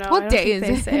 I don't know. I What don't day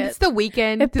think is they it? say It's the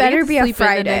weekend. It Do they better get to be a sleep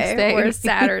in the next Friday day? or a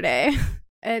Saturday.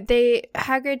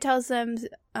 Hagrid tells them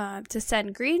to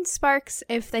send green sparks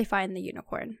if they find the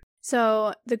unicorn.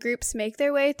 So the groups make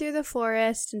their way through the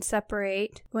forest and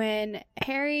separate. When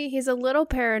Harry, he's a little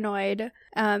paranoid,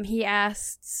 he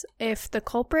asks if the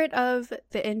culprit of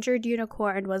the injured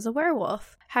unicorn was a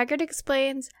werewolf. Hagrid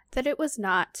explains that it was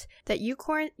not, that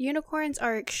unicorns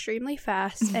are extremely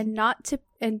fast and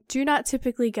do not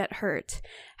typically get hurt.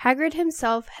 Hagrid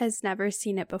himself has never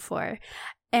seen it before.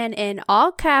 And in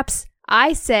all caps,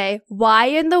 I say, why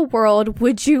in the world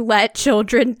would you let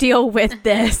children deal with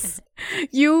this?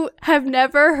 You have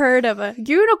never heard of a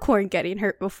unicorn getting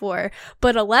hurt before,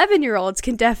 but 11-year-olds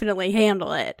can definitely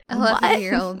handle it.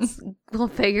 11-year-olds will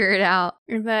figure it out.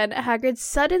 And then Hagrid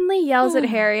suddenly yells at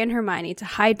Harry and Hermione to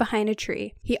hide behind a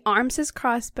tree. He arms his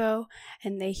crossbow,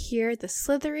 and they hear the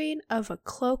slithering of a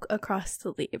cloak across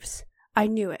the leaves. I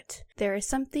knew it. There is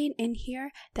something in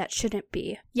here that shouldn't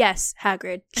be. Yes,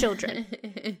 Hagrid, children.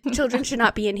 Children should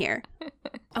not be in here.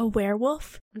 A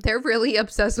werewolf? They're really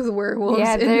obsessed with werewolves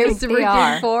Yeah, in they this freaking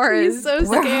are. forest. He's so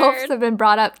Werewolves scared. have been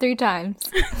brought up 3 times.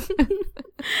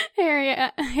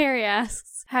 Harry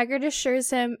asks. Hagrid assures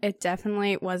him it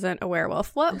definitely wasn't a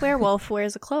werewolf. What werewolf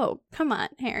wears a cloak? Come on,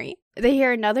 Harry. They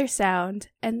hear another sound,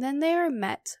 and then they are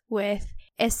met with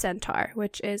a centaur,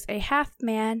 which is a half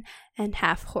man and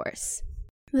half horse.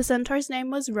 The centaur's name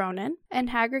was Ronan, and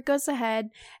Hagrid goes ahead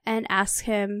and asks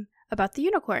him about the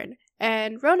unicorn.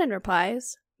 And Ronan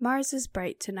replies, Mars is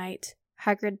bright tonight.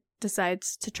 Hagrid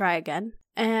decides to try again.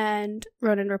 And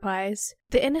Ronan replies,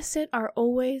 the innocent are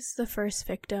always the first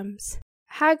victims.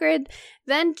 Hagrid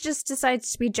then just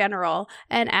decides to be general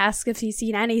and asks if he's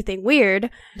seen anything weird.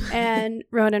 And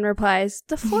Ronan replies,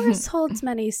 the forest holds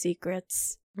many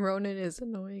secrets. Ronan is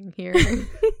annoying here.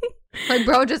 Like,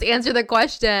 bro, just answer the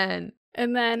question.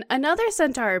 And then another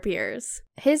centaur appears.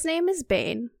 His name is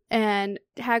Bane, and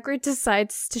Hagrid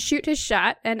decides to shoot his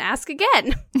shot and ask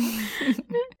again.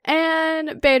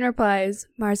 And Bane replies,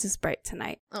 Mars is bright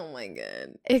tonight. Oh my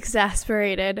god.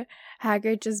 Exasperated,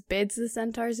 Hagrid just bids the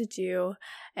centaurs adieu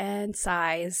and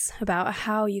sighs about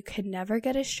how you could never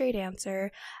get a straight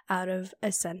answer out of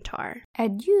a centaur.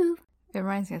 Adieu. It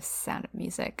reminds me of Sound of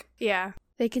Music. Yeah.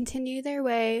 They continue their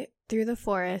way through the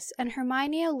forest, and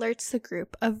Hermione alerts the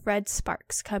group of red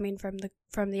sparks coming from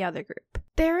the other group.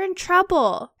 They're in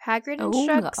trouble! Hagrid Oh,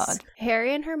 instructs God.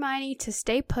 Harry and Hermione to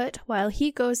stay put while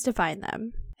he goes to find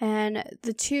them. And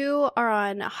the two are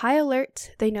on high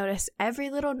alert. They notice every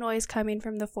little noise coming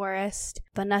from the forest,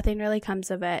 but nothing really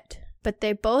comes of it. but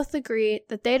they both agree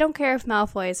that they don't care if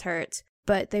Malfoy is hurt,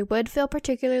 but they would feel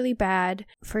particularly bad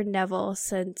for Neville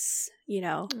since,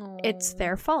 it's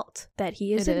their fault that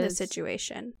he is in this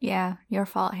situation. Yeah, your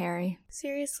fault, Harry.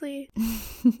 Seriously?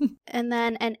 And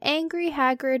then an angry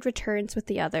Hagrid returns with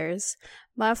the others.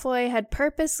 Malfoy had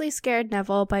purposely scared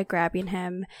Neville by grabbing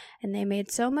him, and they made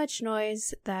so much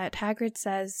noise that Hagrid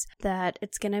says that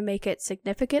it's going to make it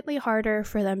significantly harder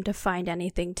for them to find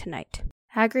anything tonight.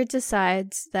 Hagrid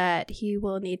decides that he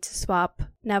will need to swap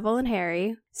Neville and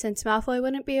Harry, since Malfoy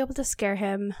wouldn't be able to scare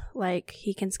him like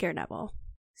he can scare Neville.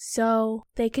 So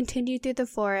they continue through the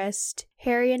forest.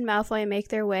 Harry and Malfoy make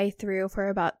their way through for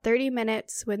about 30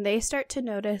 minutes when they start to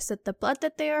notice that the blood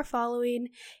that they are following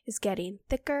is getting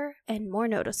thicker and more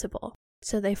noticeable.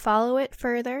 So they follow it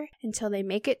further until they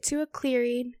make it to a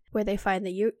clearing where they find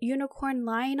the unicorn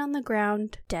lying on the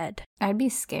ground, dead. I'd be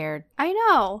scared. I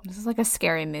know. This is like a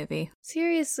scary movie.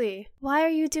 Seriously, why are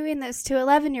you doing this to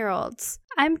 11-year-olds?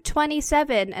 I'm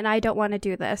 27 and I don't want to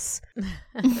do this.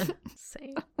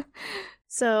 Same.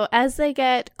 So as they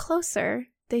get closer,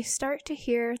 they start to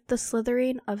hear the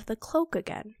slithering of the cloak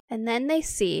again. And then they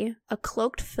see a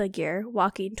cloaked figure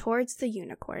walking towards the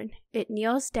unicorn. It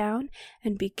kneels down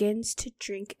and begins to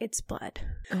drink its blood.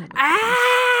 Oh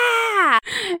Ah!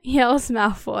 Yells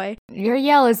Malfoy. Your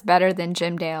yell is better than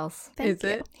Jim Dale's. Thank you.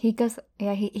 it? He goes,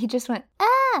 yeah, he just went,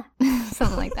 ah!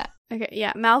 Something like that. Okay,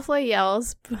 yeah, Malfoy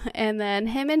yells, and then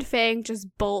him and Fang just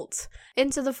bolt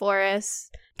into the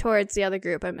forest towards the other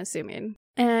group, I'm assuming.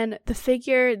 And the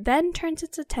figure then turns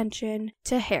its attention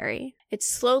to Harry. It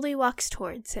slowly walks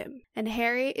towards him, and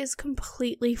Harry is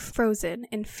completely frozen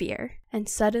in fear. And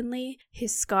suddenly,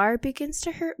 his scar begins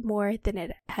to hurt more than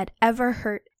it had ever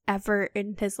hurt ever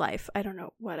in his life. I don't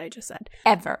know what I just said.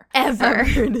 Ever.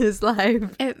 In his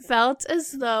life. It felt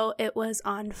as though it was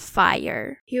on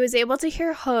fire. He was able to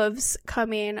hear hooves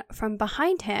coming from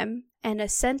behind him, and a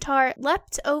centaur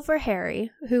leapt over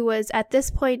Harry, who was at this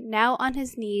point now on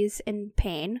his knees in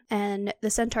pain, and the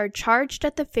centaur charged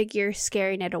at the figure,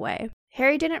 scaring it away.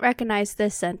 Harry didn't recognize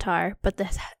this centaur, but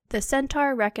the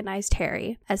centaur recognized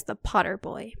Harry as the Potter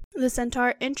boy. The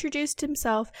centaur introduced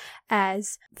himself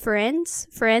as Firenze?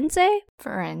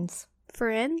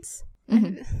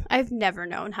 Mm-hmm. I've never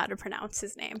known how to pronounce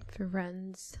his name.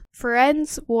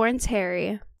 Firenze warns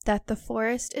Harry that the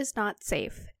forest is not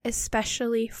safe,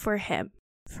 especially for him.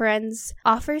 Firenze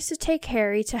offers to take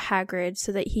Harry to Hagrid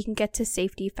so that he can get to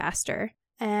safety faster.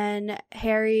 And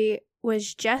Harry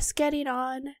was just getting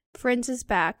on Firenze's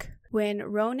back when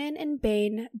Ronan and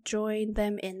Bane joined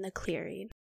them in the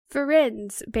clearing.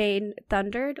 Firenze, Bane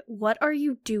thundered, "What are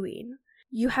you doing?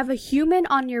 You have a human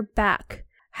on your back.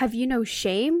 Have you no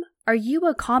shame? Are you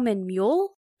a common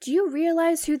mule?" "Do you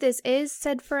realize who this is?"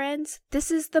 said Firenze.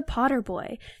 "This is the Potter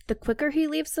boy. The quicker he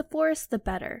leaves the forest, the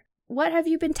better." "What have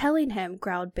you been telling him?"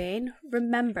 growled Bane.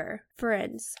 "Remember,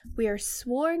 Firenze, we are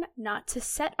sworn not to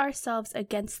set ourselves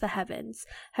against the heavens.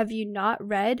 Have you not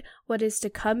read what is to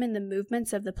come in the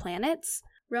movements of the planets?"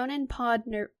 Ronan pawed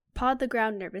the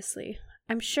ground nervously.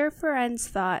 "I'm sure Firenze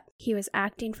thought he was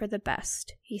acting for the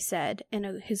best," he said in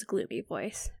his gloomy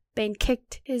voice. Bane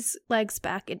kicked his legs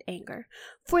back in anger.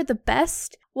 "For the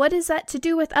best? What is that to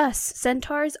do with us?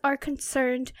 Centaurs are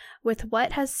concerned with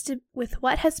what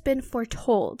has been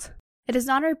foretold. It is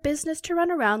not our business to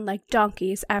run around like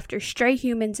donkeys after stray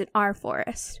humans in our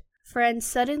forest." Firenze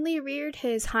suddenly reared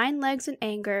his hind legs in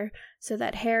anger so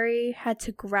that Harry had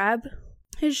to grab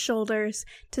his shoulders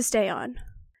to stay on.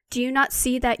 "Do you not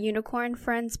see that unicorn?"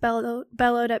 Firenze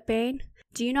bellowed at Bane.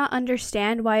 "Do you not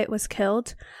understand why it was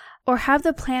killed? Or have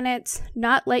the planets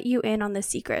not let you in on the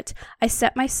secret? I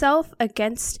set myself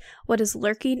against what is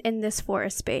lurking in this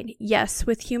forest, Bane. Yes,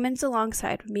 with humans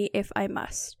alongside me if I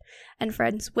must." And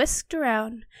Firenze whisked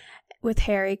around with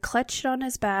Harry clutching on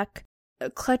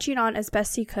as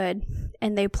best he could,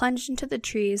 and they plunged into the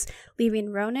trees,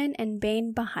 leaving Ronan and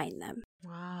Bane behind them.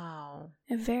 Wow.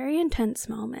 A very intense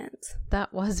moment.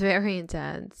 That was very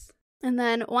intense. And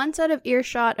then, once out of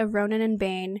earshot of Ronan and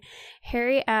Bane,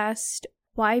 Harry asked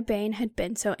why Bane had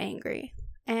been so angry.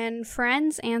 And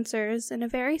Firenze answers in a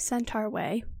very centaur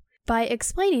way by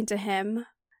explaining to him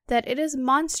that it is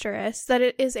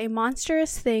a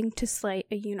monstrous thing to slay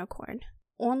a unicorn.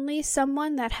 Only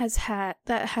someone that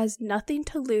has nothing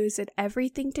to lose and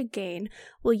everything to gain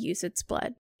will use its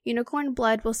blood. Unicorn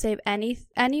blood will save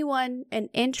anyone an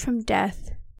inch from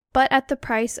death, but at the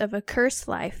price of a cursed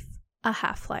life, a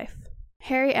half-life.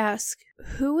 Harry asked,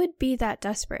 who would be that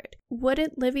desperate?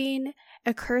 Wouldn't living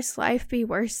a cursed life be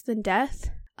worse than death?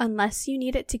 unless you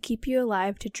need it to keep you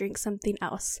alive to drink something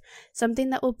else, something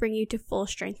that will bring you to full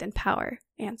strength and power,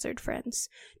 answered Friends.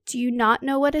 Do you not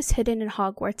know what is hidden in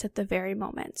Hogwarts at this very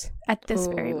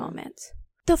moment?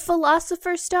 The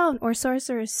Philosopher's Stone or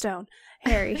Sorcerer's Stone,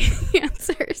 Harry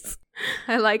answers.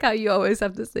 I like how you always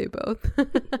have to say both.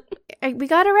 We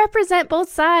gotta represent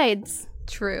both sides.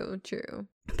 True.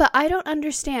 But I don't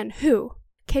understand. Who?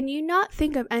 Can you not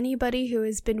think of anybody who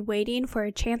has been waiting for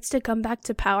a chance to come back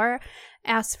to power?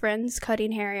 Asked Friends,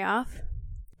 cutting Harry off.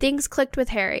 Things clicked with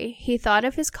Harry. He thought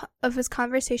of his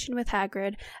conversation with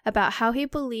Hagrid about how he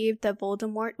believed that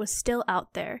Voldemort was still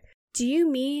out there. Do you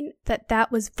mean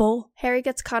that was Harry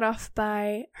gets cut off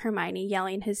by Hermione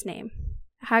yelling his name.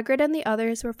 Hagrid and the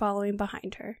others were following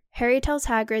behind her. Harry tells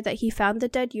Hagrid that he found the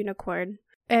dead unicorn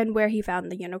and where he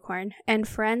found the unicorn, and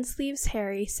Friends leaves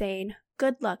Harry saying,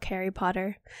 "Good luck, Harry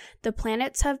Potter. The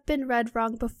planets have been read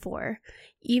wrong before,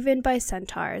 even by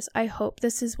centaurs. I hope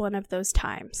this is one of those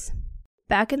times."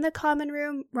 Back in the common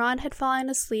room, Ron had fallen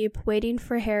asleep, waiting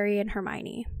for Harry and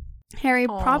Hermione.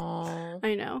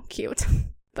 I know, cute.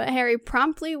 But Harry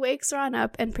promptly wakes Ron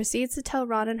up and proceeds to tell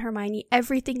Ron and Hermione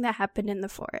everything that happened in the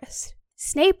forest.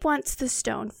 Snape wants the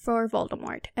stone for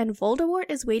Voldemort, and Voldemort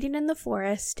is waiting in the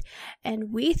forest,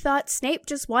 and we thought Snape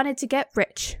just wanted to get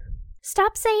rich.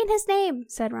 Stop saying his name,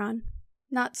 said Ron.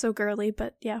 Not so girly,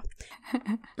 but yeah.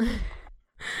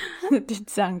 It did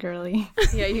sound girly.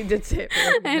 Yeah, you did say it.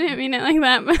 I didn't mean it like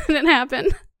that, but it didn't happen.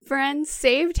 Friends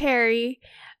saved Harry,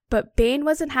 but Bane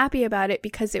wasn't happy about it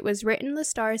because it was written in the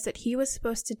stars that he was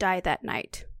supposed to die that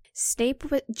night. Snape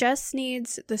just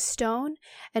needs the stone,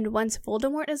 and once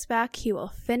Voldemort is back, he will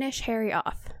finish Harry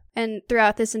off. And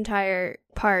throughout this entire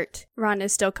part, Ron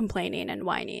is still complaining and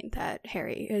whining that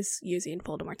Harry is using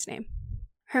Voldemort's name.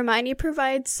 Hermione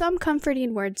provides some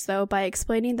comforting words, though, by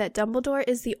explaining that Dumbledore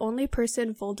is the only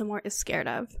person Voldemort is scared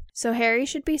of, so Harry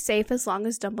should be safe as long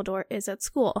as Dumbledore is at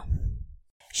school.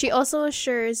 She also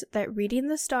assures that reading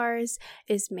the stars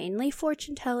is mainly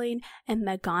fortune-telling, and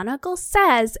McGonagall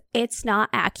says it's not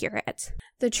accurate.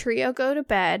 The trio go to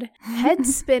bed, head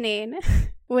spinning,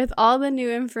 with all the new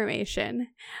information.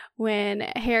 When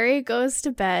Harry goes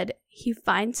to bed, he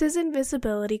finds his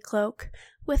invisibility cloak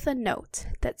with a note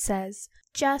that says,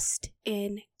 "Just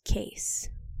in case."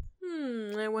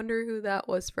 I wonder who that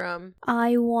was from.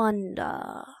 I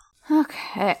wonder.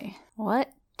 Okay,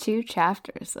 what 2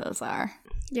 chapters those are.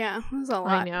 Yeah, that was a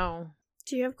lot. I know.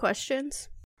 Do you have questions?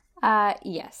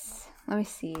 Yes. Let me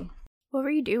see. What were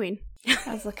you doing?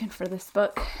 I was looking for this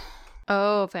book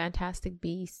Oh, Fantastic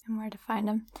Beasts. and where to find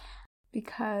them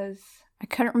because I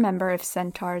couldn't remember if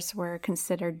centaurs were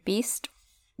considered beast.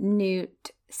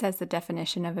 Newt says the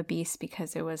definition of a beast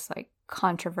because it was like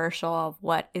controversial of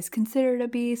what is considered a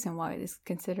beast and what is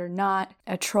considered not.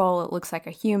 A troll, it looks like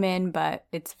a human, but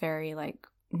it's very like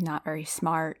not very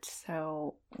smart.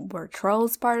 So were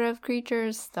trolls part of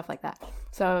creatures? Stuff like that.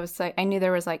 So it was like I knew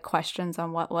there was like questions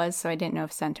on what was, so I didn't know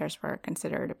if centaurs were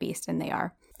considered a beast, and they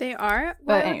are. They are?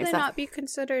 But Why anyways, would they not be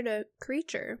considered a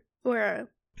creature? Or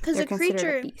because a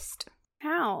creature a beast.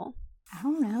 How? I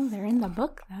don't know. They're in the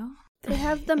book though. They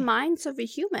have the minds of a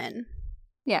human.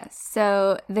 Yes.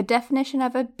 So the definition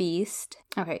of a beast.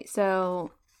 Okay.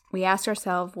 So we asked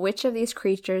ourselves which of these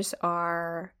creatures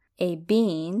are a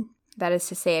being. That is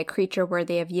to say, a creature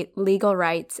worthy of legal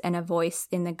rights and a voice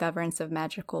in the governance of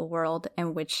magical world,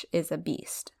 and which is a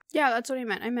beast. Yeah, that's what I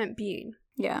meant. I meant being.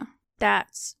 Yeah.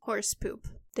 That's horse poop.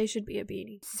 They should be a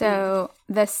beanie. So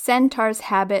the centaur's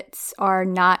habits are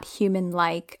not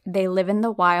human-like. They live in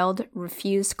the wild,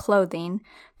 refuse clothing,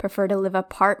 prefer to live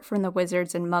apart from the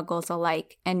wizards and muggles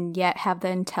alike, and yet have the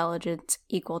intelligence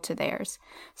equal to theirs.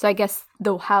 So I guess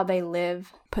how they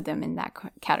live put them in that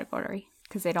category.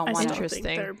 Because they don't want to. Interesting.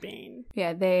 Think they're being.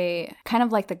 Yeah, they kind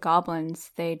of like the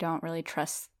goblins. They don't really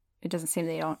trust. It doesn't seem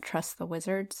they don't trust the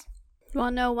wizards.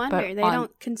 Well, no wonder But they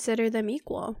don't consider them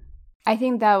equal. I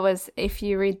think that was if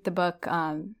you read the book.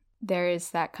 There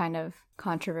is that kind of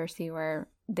controversy where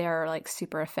they're like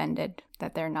super offended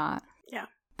that they're not. Yeah.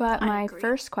 But I my agree.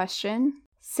 first question.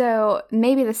 So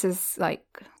maybe this is like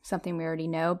something we already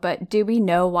know, but do we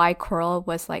know why Quirrell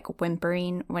was like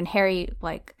whimpering when Harry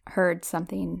like heard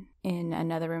something in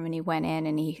another room and he went in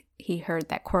and he heard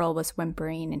that Quirrell was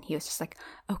whimpering and he was just like,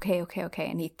 okay.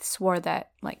 And he swore that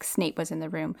like Snape was in the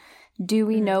room. Do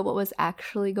we know what was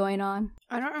actually going on?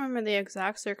 I don't remember the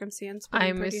exact circumstance, but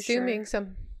I'm pretty assuming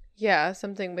sure.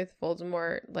 something with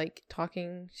Voldemort like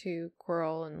talking to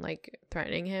Quirrell and like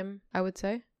threatening him, I would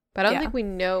say. But I don't think we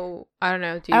know. I don't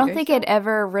know. Do you I don't guys think know? it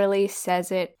ever really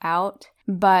says it out.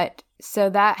 But so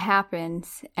that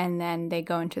happens and then they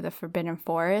go into the Forbidden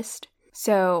Forest.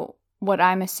 So what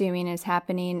I'm assuming is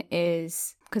happening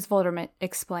is because Voldemort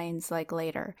explains like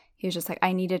later, he was just like,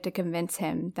 I needed to convince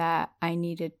him that I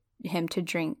needed him to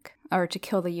drink or to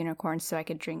kill the unicorn so I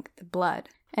could drink the blood.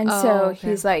 And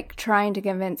he's like trying to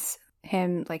convince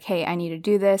him like, hey, I need to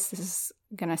do this. This is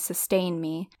going to sustain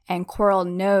me. And Quirrell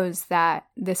knows that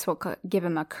this will give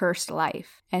him a cursed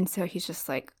life. And so he's just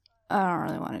like, I don't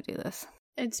really want to do this.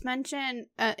 It's mentioned,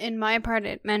 in my part,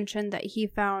 it mentioned that he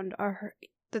found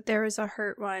that there was a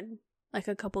hurt one like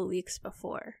a couple weeks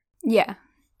before. Yeah.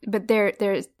 But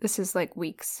this is like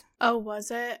weeks. Oh,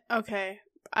 was it? Okay.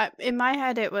 In my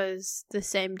head, it was the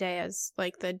same day as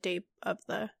like the day of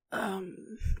the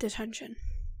detention.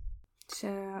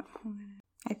 So,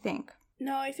 I think.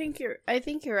 No, I think you're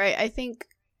right. I think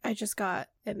I just got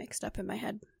it mixed up in my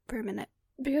head for a minute.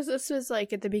 Because this was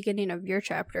like at the beginning of your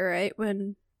chapter, right?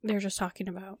 When they're just talking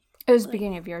about. It was the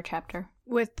beginning of your chapter.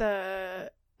 With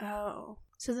the,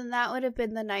 so then that would have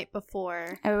been the night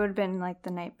before. It would have been like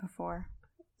the night before.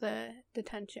 The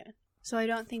detention. So I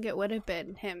don't think it would have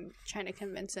been him trying to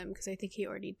convince him, because I think he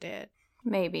already did.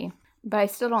 Maybe. But I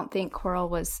still don't think Quirrell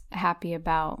was happy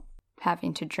about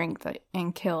having to drink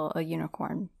and kill a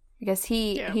unicorn. Because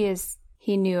he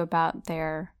knew about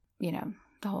their, the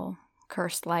whole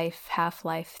cursed life,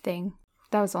 half-life thing.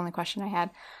 That was the only question I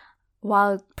had.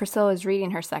 While Priscilla was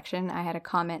reading her section, I had a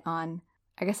comment on,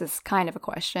 I guess it's kind of a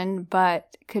question,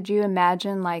 but could you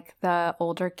imagine like the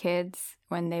older kids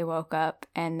when they woke up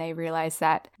and they realized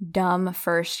that dumb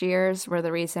first years were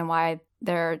the reason why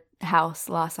their house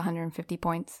lost 150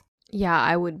 points? Yeah,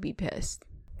 I would be pissed.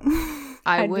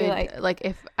 I would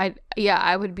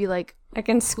I would be like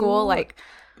in school, like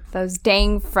those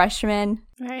dang freshmen,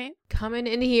 right? Coming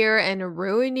in here and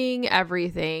ruining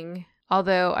everything.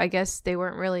 Although I guess they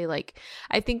weren't really like,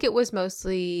 I think it was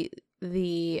mostly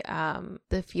the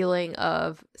feeling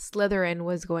of Slytherin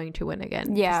was going to win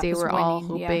again. Yeah, they were all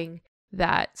hoping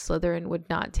that Slytherin would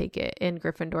not take it, and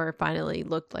Gryffindor finally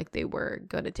looked like they were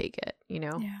going to take it,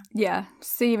 Yeah.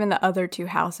 So even the other two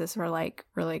houses were like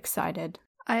really excited.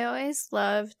 I always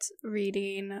loved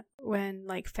reading when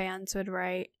like fans would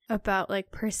write about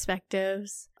like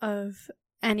perspectives of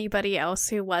anybody else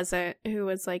who was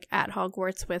like at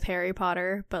Hogwarts with Harry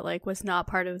Potter, but like was not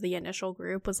part of the initial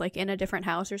group, was like in a different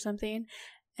house or something,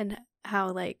 and how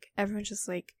like everyone's just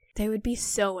like, they would be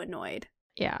so annoyed.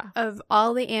 Yeah. Of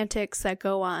all the antics that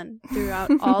go on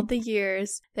throughout all the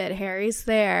years that Harry's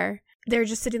there. They're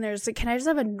just sitting there just like, can I just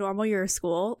have a normal year of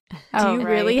school? Do you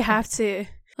really have to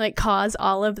like cause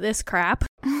all of this crap?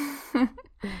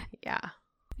 Yeah.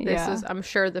 This is, I'm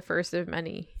sure, the first of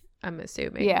many, I'm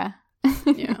assuming. Yeah.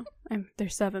 Yeah.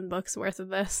 There's 7 books worth of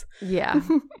this. Yeah.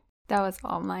 That was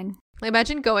all mine.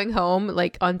 Imagine going home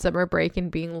like on summer break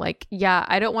and being like, yeah,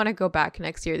 I don't want to go back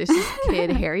next year. There's this kid,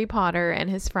 Harry Potter, and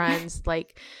his friends,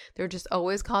 like they're just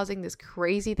always causing these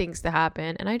crazy things to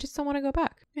happen, and I just don't want to go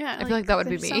back. Yeah. I feel like that would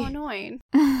be me. So annoying.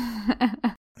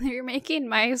 You're making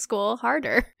my school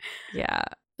harder. Yeah.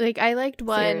 Like I liked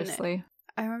one. Seriously.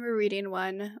 I remember reading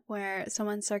one where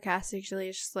someone sarcastically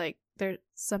is just like, there's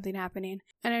something happening.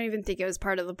 I don't even think it was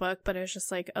part of the book, but it was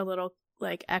just like a little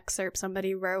like excerpt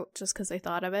somebody wrote just because they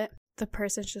thought of it. The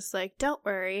person's just like, don't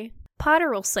worry,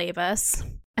 Potter will save us.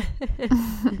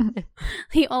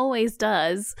 He always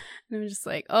does. And I'm just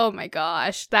like, oh my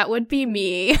gosh, that would be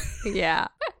me. Yeah.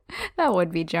 That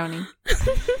would be Joni.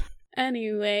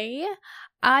 Anyway,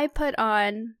 I put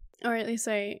on, or at least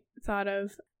I thought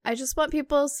of, I just want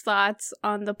people's thoughts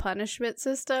on the punishment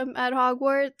system at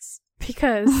Hogwarts,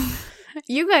 because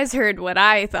you guys heard what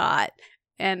I thought,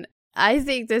 and I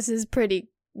think this is pretty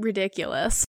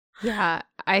ridiculous. Yeah,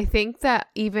 I think that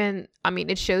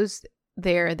it shows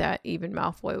there that even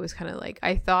Malfoy was kind of like,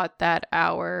 I thought that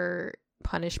our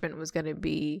punishment was going to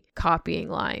be copying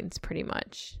lines pretty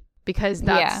much, because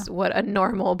that's what a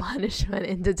normal punishment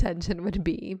in detention would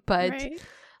be. But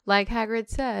like Hagrid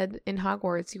said, in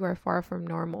Hogwarts, you are far from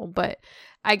normal. But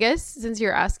I guess since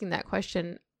you're asking that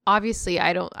question, obviously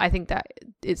I think that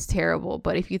it's terrible.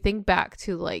 But if you think back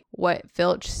to like what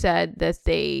Filch said that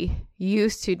they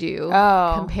used to do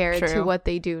compared to what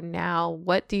they do now,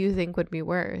 what do you think would be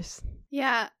worse?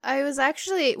 Yeah, I was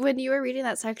actually, when you were reading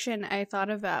that section, I thought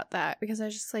about that, because I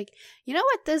was just like, you know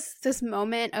what, this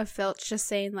moment of Filch just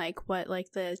saying like what,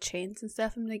 like the chains and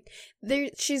stuff, I'm like,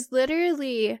 she's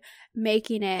literally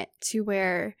making it to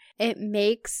where it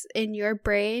makes in your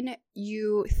brain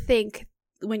you think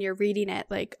when you're reading it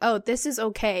like, oh, this is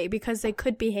okay because they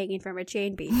could be hanging from a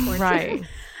chain being tortured.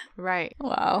 Right.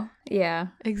 Wow. Yeah.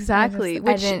 Exactly.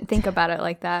 I didn't think about it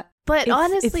like that. But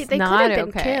honestly, they could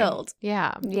have been killed.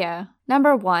 Yeah. Yeah.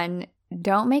 Number one,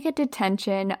 don't make a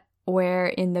detention where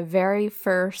in the very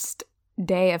first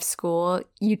day of school,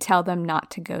 you tell them not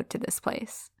to go to this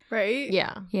place. Right?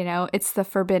 Yeah. You know, it's the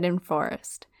Forbidden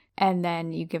Forest. And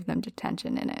then you give them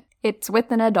detention in it. It's with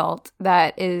an adult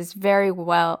that is very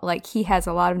well, like, he has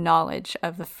a lot of knowledge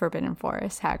of the Forbidden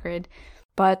Forest, Hagrid.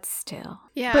 But still.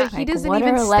 Yeah. But he Like, doesn't what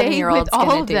even are stay 11-year-olds with all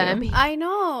gonna of do? them. I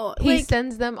know. He Like,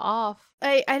 sends them off.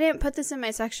 I didn't put this in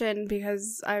my section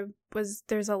because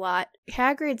there's a lot.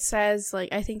 Hagrid says, like,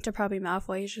 I think to probably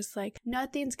Malfoy, he's just like,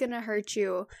 nothing's gonna hurt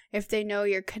you if they know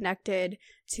you're connected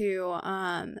to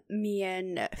me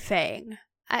and Fang.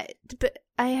 But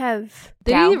I have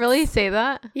Did doubts. he really say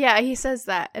that? Yeah, he says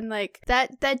that, and like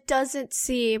that doesn't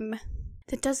seem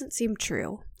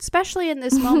true, especially in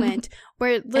this moment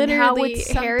where how would literally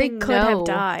Harry something could have know?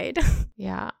 died.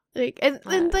 Yeah. Like and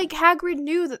like Hagrid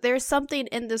knew that there's something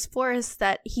in this forest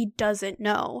that he doesn't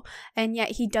know, and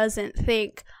yet he doesn't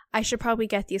think I should probably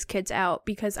get these kids out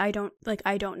because I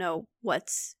don't know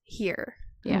what's here.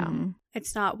 Yeah. Mhm.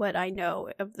 It's not what I know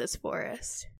of this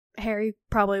forest. Harry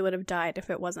probably would have died if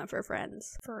it wasn't for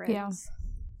friends. Yeah.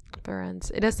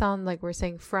 Friends. It does sound like we're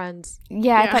saying friends.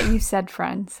 Yeah, I Yeah. thought you said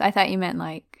friends. I thought you meant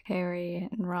like Harry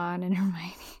and Ron and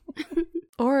Hermione.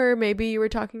 Or maybe you were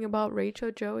talking about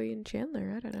Rachel, Joey, and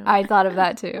Chandler. I don't know. I thought of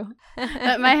that too.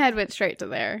 My head went straight to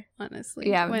there, honestly.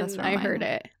 Yeah, when that's where I mine heard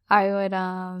went. it.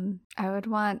 I would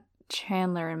want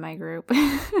Chandler in my group.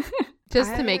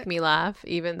 Just to make me laugh,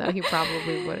 even though he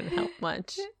probably wouldn't help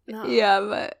much. No. Yeah,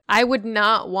 but I would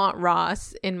not want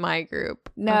Ross in my group.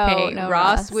 No, okay? no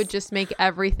Ross Ross. would just make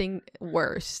everything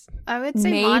worse. I would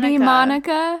say maybe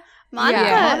Monica. Monica,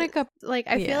 Yeah, Monica. like,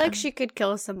 I feel Yeah. like she could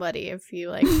kill somebody if you,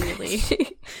 like, really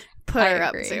put I her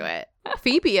up agree. to it.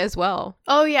 Phoebe as well.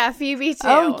 Oh, yeah, Phoebe, too.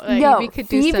 Oh Like, no, Phoebe could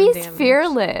do some Phoebe's damage.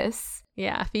 fearless.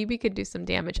 Yeah, Phoebe could do some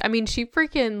damage. I mean, she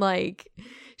freaking like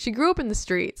she grew up in the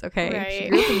streets, okay? She Right.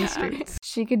 grew up in Yeah. the streets.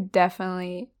 She could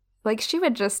definitely, like, she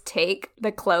would just take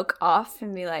the cloak off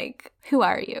and be like, "Who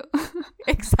are you?"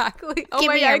 Exactly. Oh Give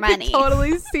my me God, your I money. could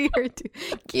totally see her do.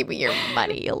 Give me your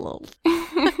money, you little.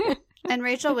 And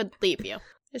Rachel would leave you.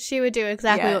 She would do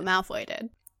exactly Yeah. what Malfoy did.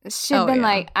 She'd Oh, been yeah.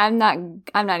 like, "I'm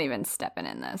not even stepping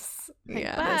in this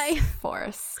Yeah. bye. this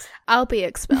forest." I'll be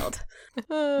expelled.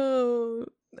 Oh,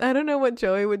 I don't know what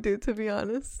Joey would do, to be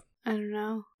honest. I don't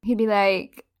know. He'd be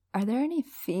like, "Are there any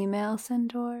female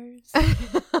centaurs?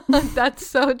 That's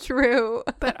so true.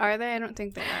 But are they? I don't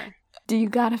think they are. Do you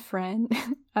got a friend?"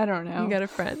 I don't know. You got a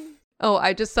friend? Oh,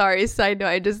 side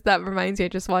note, that reminds me, I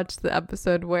just watched the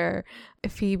episode where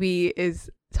Phoebe is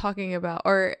talking about,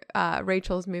 or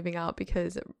Rachel's moving out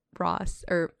because Ross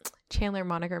or Chandler and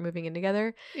Monica are moving in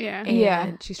together. Yeah. And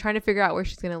Yeah. she's trying to figure out where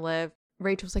she's going to live.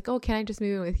 Rachel's like, "Oh, can I just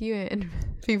move in with you?" And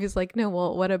Phoebe's like, "No,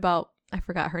 well, what about," I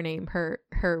forgot her name, her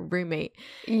roommate.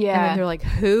 And then Yeah. they're like,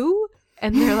 "Who?"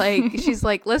 And they're like, she's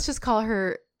like, "Let's just call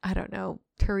her, I don't know,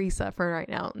 Teresa for right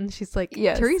now." And she's like,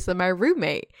 Yes. "Teresa, my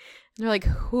roommate." And they're like,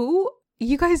 "Who?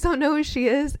 You guys don't know who she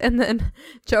is?" And then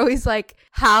Joey's like,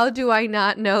 "How do I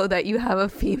not know that you have a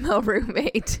female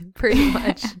roommate?" Pretty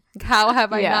much. How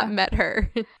have I Yeah. not met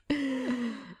her?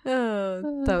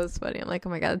 Oh, that was funny. I'm like, oh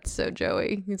my God, it's so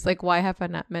Joey. He's like, "Why have I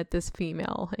not met this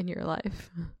female in your life?"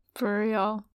 For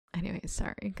real. Anyway,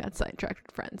 sorry. Got sidetracked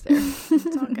with friends there.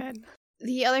 It's all good.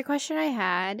 The other question I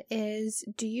had is,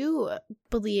 do you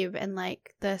believe in,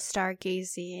 like, the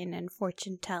stargazing and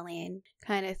fortune telling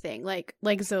kind of thing, like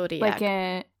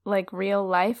Zodiac? Like real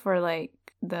life or like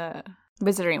the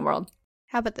Wizarding World?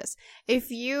 How about this? If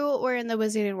you were in the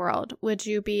Wizarding World, would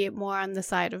you be more on the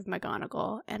side of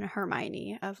McGonagall and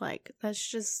Hermione of, like,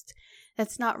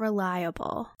 that's not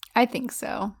reliable? I think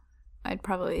so. I'd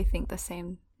probably think the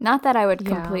same. Not that I would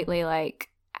Yeah. completely like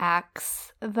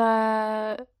axe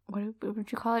the, what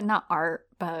would you call it? Not art,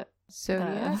 but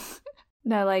Zodiac?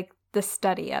 no, like the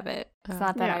study of it. It's Oh.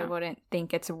 not that I Yeah. wouldn't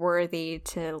think it's worthy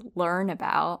to learn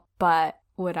about, but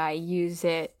would I use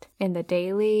it in the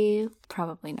daily?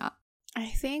 Probably not. I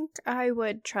think I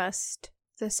would trust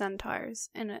the centaurs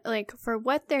and, like, for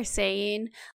what they're saying,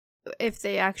 if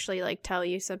they actually, like, tell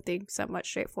you something somewhat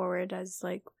straightforward as,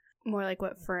 like, more like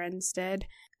what Ferns did.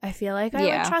 I feel like I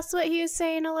Yeah. would trust what he was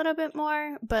saying a little bit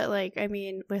more, but, like, I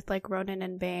mean, with, like, Ronan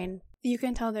and Bane, you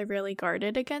can tell they're really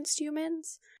guarded against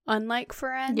humans, unlike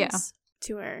Ferns. Yeah.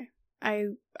 To where I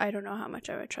don't know how much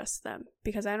I would trust them,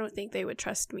 because I don't think they would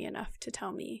trust me enough to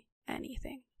tell me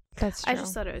anything. That's true. I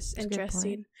just thought it was That's a good point.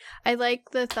 interesting. I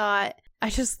like the thought. I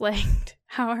just liked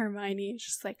how Hermione is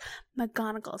just like,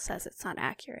 McGonagall says it's not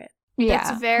accurate.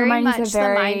 Yeah. It's very Hermione's much a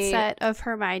very the mindset of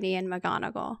Hermione and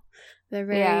McGonagall. They're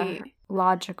very,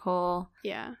 logical.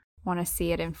 yeah. Want to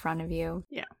see it in front of you.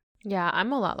 Yeah,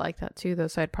 I'm a lot like that too, though.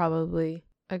 So I'd probably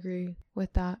agree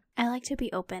with that. I like to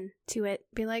be open to it.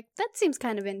 Be like, that seems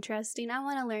kind of interesting. I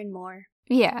want to learn more.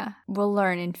 Yeah, we'll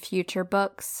learn in future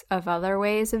books of other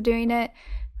ways of doing it.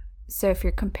 So if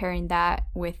you're comparing that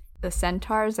with the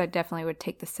centaurs, I definitely would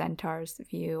take the centaurs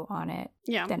view on it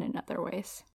than in other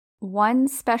ways. One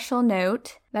special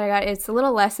note that I got, it's a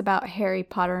little less about Harry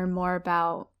Potter and more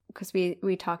about, because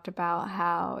we talked about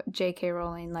how J.K.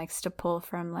 Rowling likes to pull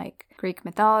from like Greek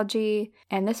mythology.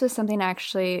 And this was something I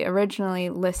actually originally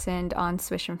listened on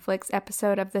Swish and Flicks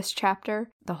episode of this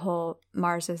chapter. The whole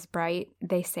Mars is bright.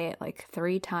 They say it like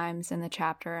 3 times in the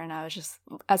chapter. And I was just,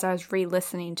 as I was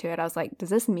re-listening to it, I was like, does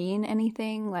this mean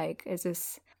anything? Like, is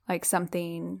this like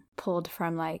something pulled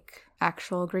from like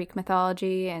actual Greek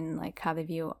mythology and like how they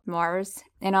view Mars?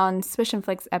 And on Swish and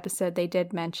Flicks episode, they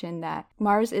did mention that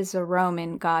Mars is a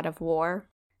Roman god of war.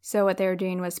 So what they were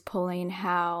doing was pulling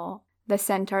how the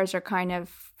centaurs are kind of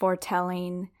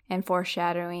foretelling and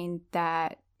foreshadowing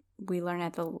that we learn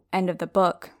at the end of the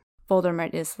book,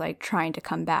 Voldemort is like trying to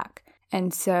come back.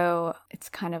 And so it's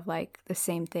kind of like the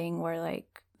same thing where like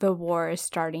the war is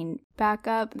starting back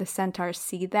up. The centaurs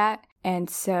see that.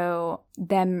 And so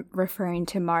them referring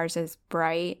to Mars as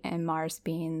bright and Mars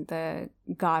being the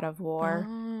god of war.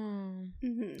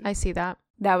 I see that.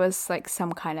 That was like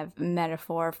some kind of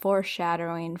metaphor,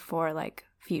 foreshadowing for like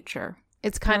future.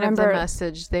 It's kind of the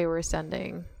message they were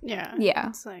sending. Yeah. Yeah.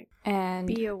 It's like, and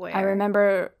be aware. I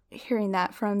remember hearing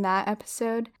that from that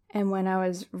episode. And when I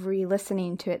was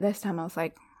re-listening to it this time, I was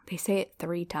like, they say it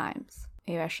 3 times.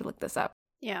 Maybe I should look this up.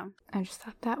 Yeah. I just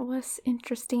thought that was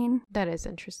interesting. That is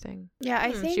interesting. Yeah,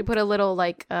 I think she put a little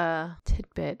like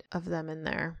tidbit of them in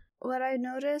there. What I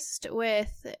noticed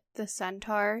with the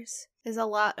centaurs is a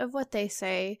lot of what they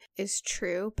say is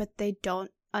true, but they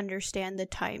don't understand the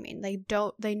timing.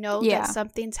 They know that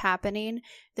something's happening.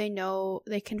 They know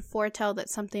they can foretell that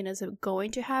something is going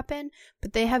to happen,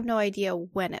 but they have no idea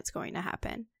when it's going to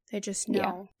happen. They just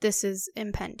know this is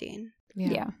impending.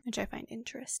 Yeah. Which I find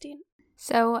interesting.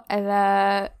 So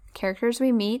the characters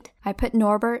we meet, I put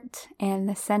Norbert and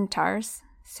the centaurs.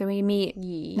 So we meet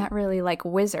not really like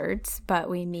wizards, but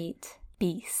we meet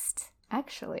beasts.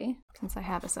 Actually, since I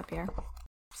have this up here.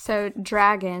 So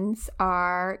dragons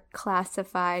are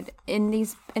classified in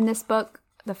this book,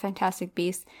 The Fantastic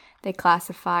Beasts. They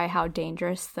classify how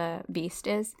dangerous the beast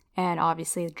is. And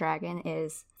obviously the dragon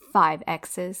is 5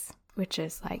 X's, which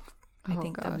is like, I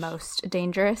think the most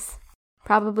dangerous.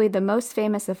 Probably the most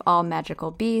famous of all magical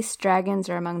beasts, dragons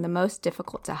are among the most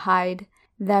difficult to hide.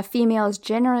 The female is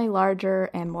generally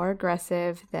larger and more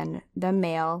aggressive than the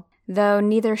male, though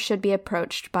neither should be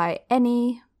approached by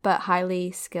any but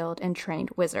highly skilled and trained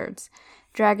wizards.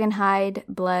 Dragon hide,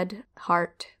 blood,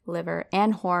 heart, liver,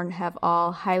 and horn have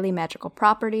all highly magical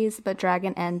properties, but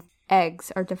dragon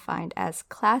eggs are defined as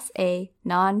Class A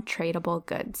non-tradable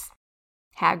goods.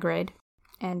 Hagrid.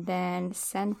 And then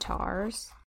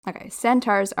centaurs. Okay,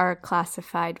 centaurs are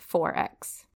classified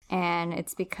 4X, and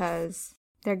it's because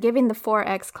they're giving the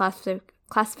 4X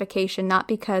classification not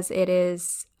because it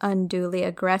is unduly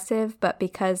aggressive, but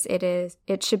because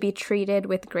it should be treated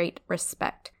with great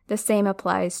respect. The same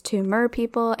applies to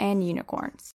merpeople and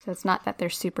unicorns. So it's not that they're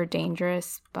super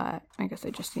dangerous, but I guess they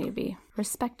just need to be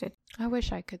respected. I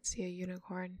wish I could see a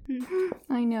unicorn.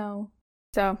 I know.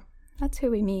 So that's who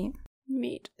we meet.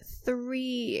 Meet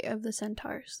 3 of the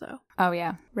centaurs, though. Oh,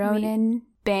 yeah. Ronan,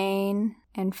 Bane,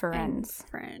 and Firenze.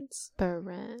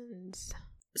 Firenze.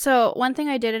 So, one thing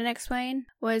I didn't explain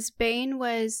was Bane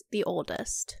was the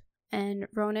oldest, and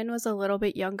Ronan was a little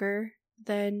bit younger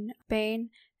than Bane,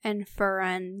 and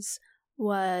Firenze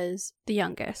was the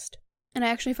youngest. And I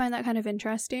actually find that kind of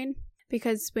interesting,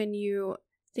 because when you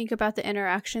think about the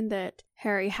interaction that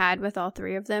Harry had with all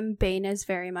 3 of them, Bane is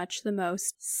very much the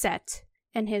most set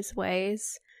in his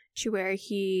ways, to where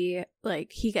he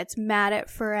gets mad at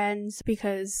Firenze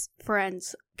because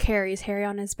Firenze carries Harry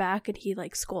on his back and he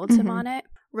like scolds him on it.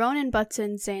 Ronan butts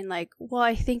in saying like, well,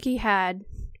 I think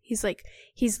he's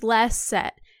less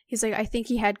set. He's like, I think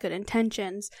he had good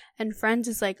intentions. And Firenze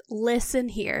is like, listen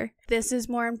here, this is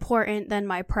more important than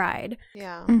my pride.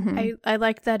 Yeah. I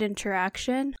like that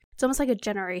interaction. It's almost like a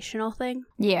generational thing.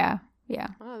 Yeah.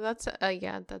 Oh, that's I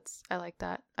like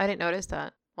that. I didn't notice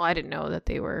that. Well, I didn't know that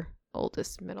they were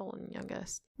oldest, middle, and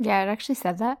youngest. Yeah, it actually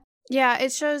said that. Yeah,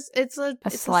 it shows it's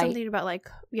slight. something about like,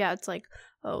 yeah, it's like,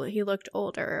 oh, he looked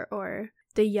older or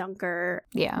the younger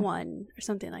one or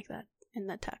something like that in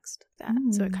the text.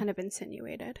 So it kind of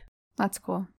insinuated. That's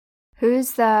cool.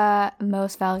 Who's the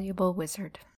most valuable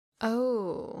wizard?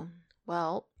 Oh,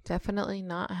 well, definitely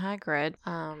not Hagrid.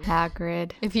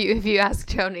 Hagrid. If you ask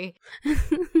Joni.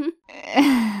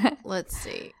 Let's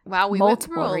see. Wow, we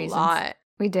Multiple went through a reasons. lot.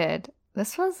 We did.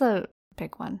 This was a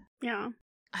big one. Yeah.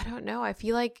 I don't know. I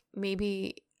feel like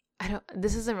maybe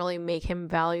this doesn't really make him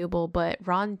valuable, but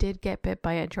Ron did get bit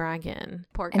by a dragon.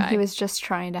 Poor guy. And he was just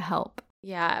trying to help.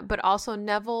 Yeah, but also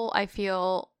Neville, I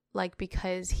feel like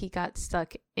because he got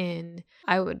stuck in,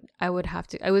 I would have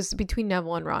to, I was between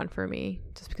Neville and Ron for me,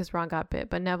 just because Ron got bit,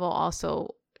 but Neville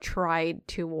also tried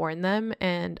to warn them,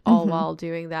 and all while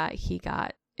doing that, he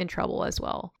got in trouble as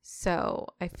well. So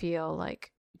I feel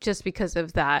like just because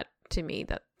of that, to me,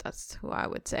 that's who I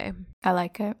would say. I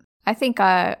like it. I think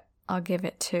I'll give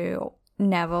it to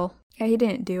Neville. Yeah, he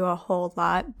didn't do a whole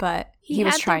lot, but he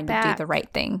was trying to do the right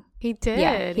thing. He did.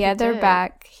 Yeah, he had their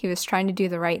back. He was trying to do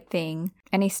the right thing.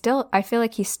 And I feel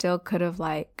like he still could have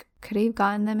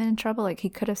gotten them in trouble. Like, he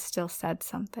could have still said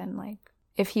something, like,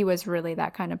 if he was really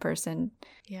that kind of person.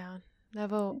 Yeah.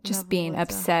 Neville Being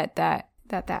upset that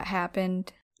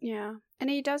happened. Yeah. And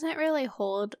he doesn't really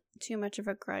hold too much of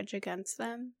a grudge against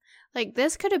them. Like,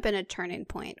 this could have been a turning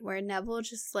point where Neville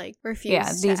just, like,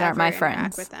 refused these to aren't my ever friends.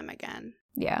 interact with them again.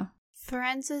 Yeah.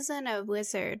 Firenze isn't a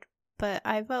wizard, but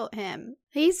I vote him.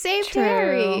 He saved True.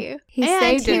 Harry. He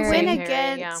saved Harry.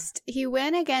 He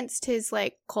went against his,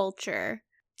 like, culture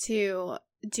to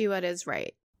do what is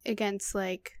right against,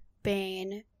 like,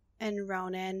 Bane and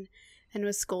Ronan, and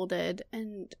was scolded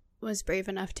and was brave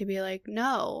enough to be like,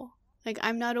 no, like,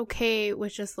 I'm not okay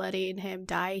with just letting him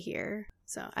die here.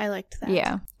 So I liked that.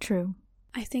 Yeah, true.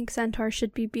 I think centaurs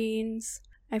should be beans.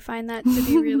 I find that to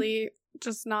be really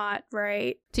just not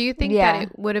right. Do you think that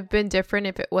it would have been different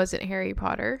if it wasn't Harry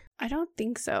Potter? I don't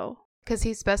think so. Because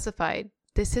he specified,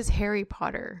 this is Harry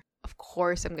Potter. Of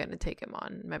course I'm going to take him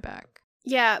on my back.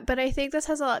 Yeah, but I think this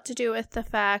has a lot to do with the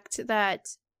fact that,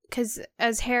 because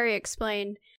as Harry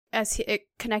explained, as it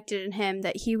connected in him,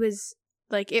 that he was,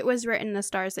 like, it was written in the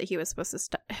stars that he was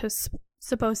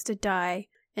supposed to die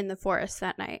in the forest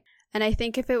that night. And I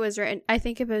think if it was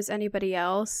anybody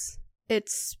else,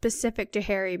 it's specific to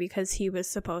Harry because he was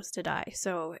supposed to die.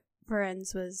 So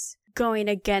Firenze was going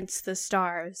against the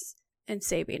stars and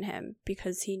saving him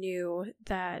because he knew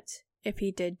that if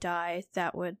he did die,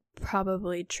 that would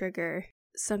probably trigger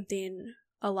something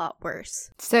a lot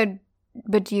worse. So,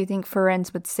 but do you think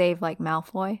Firenze would save, like,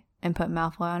 Malfoy and put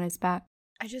Malfoy on his back?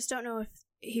 I just don't know if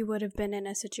he would have been in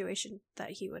a situation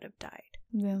that he would have died.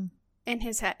 Yeah. In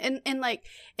his head. And like,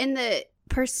 in the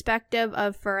perspective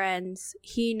of Firenze,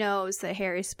 he knows that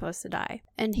Harry's supposed to die.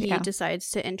 And he decides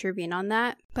to intervene on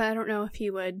that. But I don't know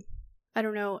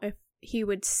if he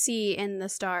would see in the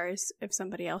stars if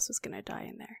somebody else was going to die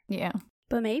in there. Yeah.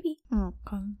 But maybe. Oh,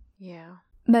 God. Yeah.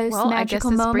 Most magical I guess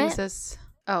this moment? brings us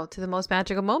to the most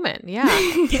magical moment. Yeah.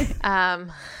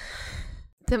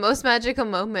 The most magical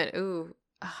moment. Ooh.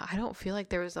 I don't feel like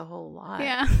there was a whole lot.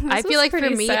 Yeah. I feel like for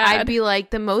me, sad. I'd be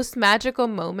like, the most magical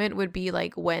moment would be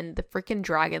like when the freaking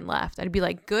dragon left. I'd be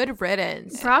like, good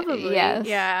riddance. Probably. Yes.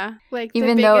 Yeah. Like,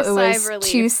 even though it was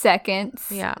 2 seconds.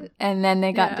 Yeah. And then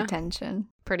they got detention.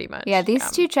 Pretty much. Yeah,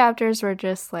 these 2 chapters were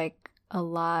just like a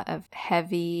lot of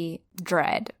heavy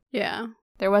dread. Yeah.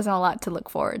 There wasn't a lot to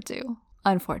look forward to,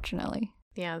 unfortunately.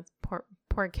 Yeah,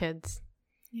 poor kids.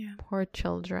 Yeah. Poor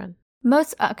children.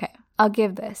 Okay, I'll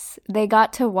give this. They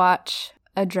got to watch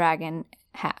a dragon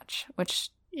hatch, which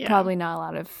probably not a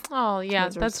lot of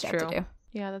that's get to true. do.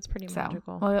 Yeah, that's pretty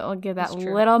magical. We'll give that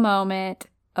little moment.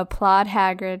 Applaud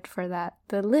Hagrid for that.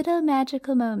 The little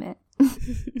magical moment.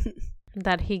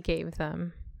 That he gave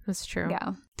them. That's true.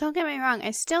 Yeah. Don't get me wrong.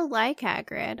 I still like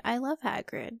Hagrid. I love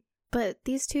Hagrid. But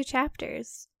these 2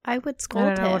 chapters, I would scold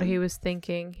him. I don't know what he was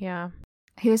thinking. Yeah.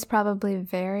 He was probably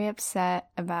very upset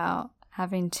about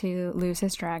having to lose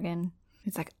his dragon.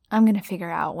 He's like, I'm going to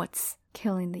figure out what's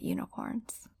killing the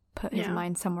unicorns. Put his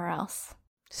mind somewhere else.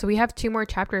 So we have 2 more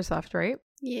chapters left, right?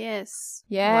 Yes.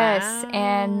 Yes. Wow.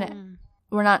 And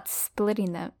we're not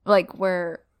splitting them. Like,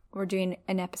 we're doing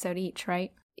an episode each,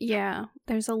 right? Yeah.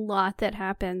 There's a lot that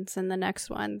happens in the next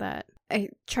one that I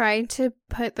tried to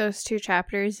put those 2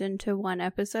 chapters into one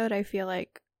episode. I feel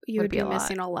like you would be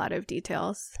missing a lot of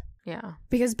details. Yeah.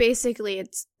 Because basically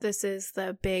this is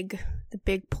the big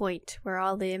point where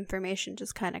all the information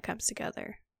just kind of comes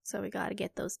together. So we got to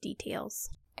get those details.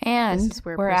 And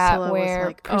we're at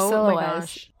where Priscilla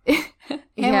was. And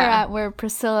we're at where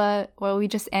Priscilla, we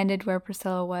just ended where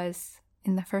Priscilla was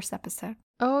in the first episode.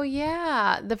 Oh,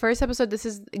 yeah. The first episode, this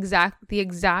is the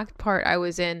exact part I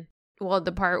was in. Well,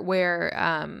 the part where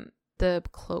the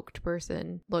cloaked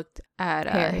person looked at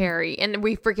Harry, and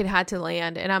we freaking had to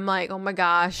land, and I'm like, oh my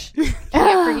gosh, can't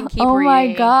freaking keep reading.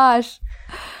 My gosh,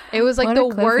 it was like the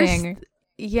worst.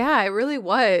 Yeah, it really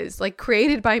was, like,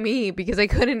 created by me because I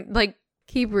couldn't, like,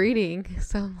 keep reading.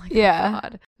 So I'm like, Yeah. oh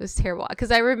God, it was terrible.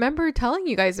 Because I remember telling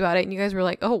you guys about it, and you guys were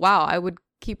like, oh wow, I would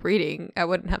keep reading. I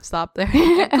wouldn't have stopped there.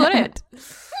 I couldn't.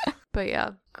 But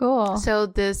yeah. Cool. So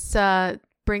this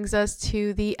brings us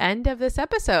to the end of this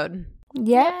episode.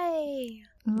 Yay!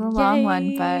 It was a long one,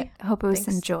 Yay. but I hope it was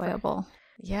Thanks. enjoyable.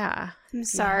 Yeah. I'm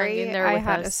sorry, in there I with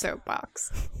had a us.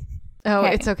 soapbox. Oh,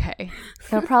 Okay. it's okay.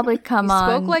 It'll probably come You on.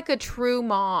 spoke like a true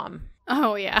mom.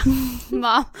 Oh yeah,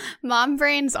 mom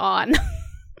brain's on.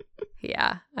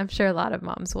 Yeah, I'm sure a lot of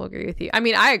moms will agree with you. I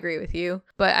mean, I agree with you,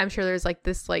 but I'm sure there's like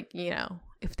this, like, you know,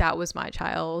 if that was my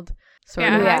child, sort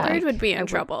Yeah, of. Yeah. Hagrid like, would be I in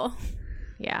trouble.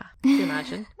 Yeah, can you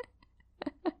imagine?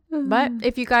 But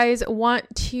if you guys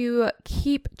want to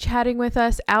keep chatting with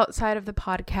us outside of the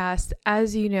podcast,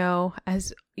 as you know,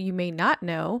 as you may not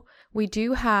know, we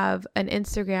do have an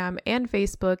Instagram and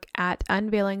Facebook at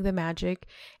Unveiling the Magic.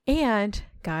 And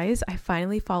guys, I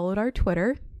finally followed our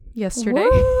Twitter yesterday.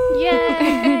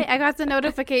 Yay! I got the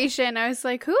notification. I was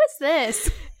like, who is this?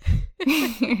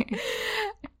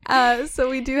 So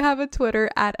we do have a Twitter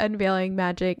at Unveiling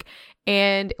Magic,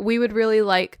 and we would really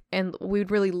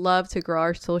love to grow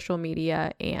our social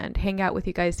media and hang out with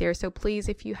you guys there. So please,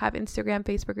 if you have Instagram,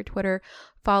 Facebook, or Twitter,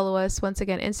 follow us. Once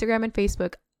again, Instagram and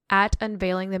Facebook at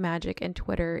Unveiling the Magic, and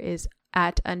Twitter is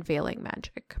at Unveiling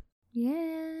Magic.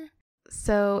 Yeah.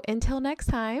 So until next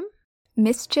time,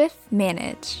 Mischief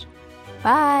managed.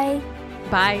 Bye.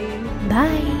 bye.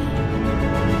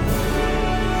 Bye.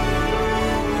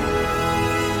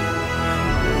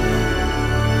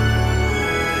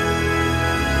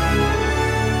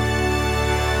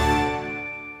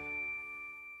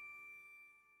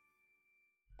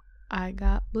 I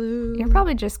got blue. You're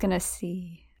probably just gonna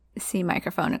see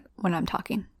microphone when I'm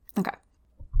talking. Okay.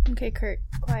 Okay, Kurt,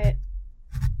 quiet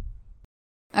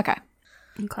Okay.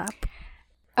 and clap.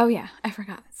 Oh yeah, I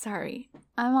forgot. Sorry.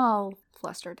 I'm all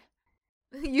flustered.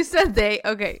 You said they.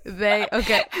 Okay. They.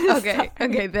 Okay. Okay. Sorry.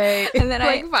 Okay. They. And then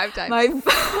like 5 times.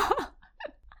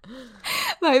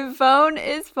 My phone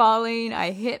is falling.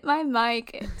 I hit my mic.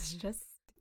 It's just